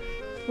 Yeah.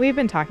 We've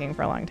been talking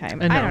for a long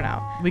time. I know. I don't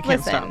know. We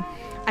can't Listen, stop.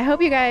 I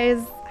hope you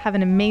guys have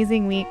an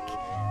amazing week.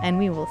 and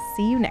we will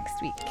see you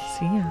next week.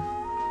 See ya.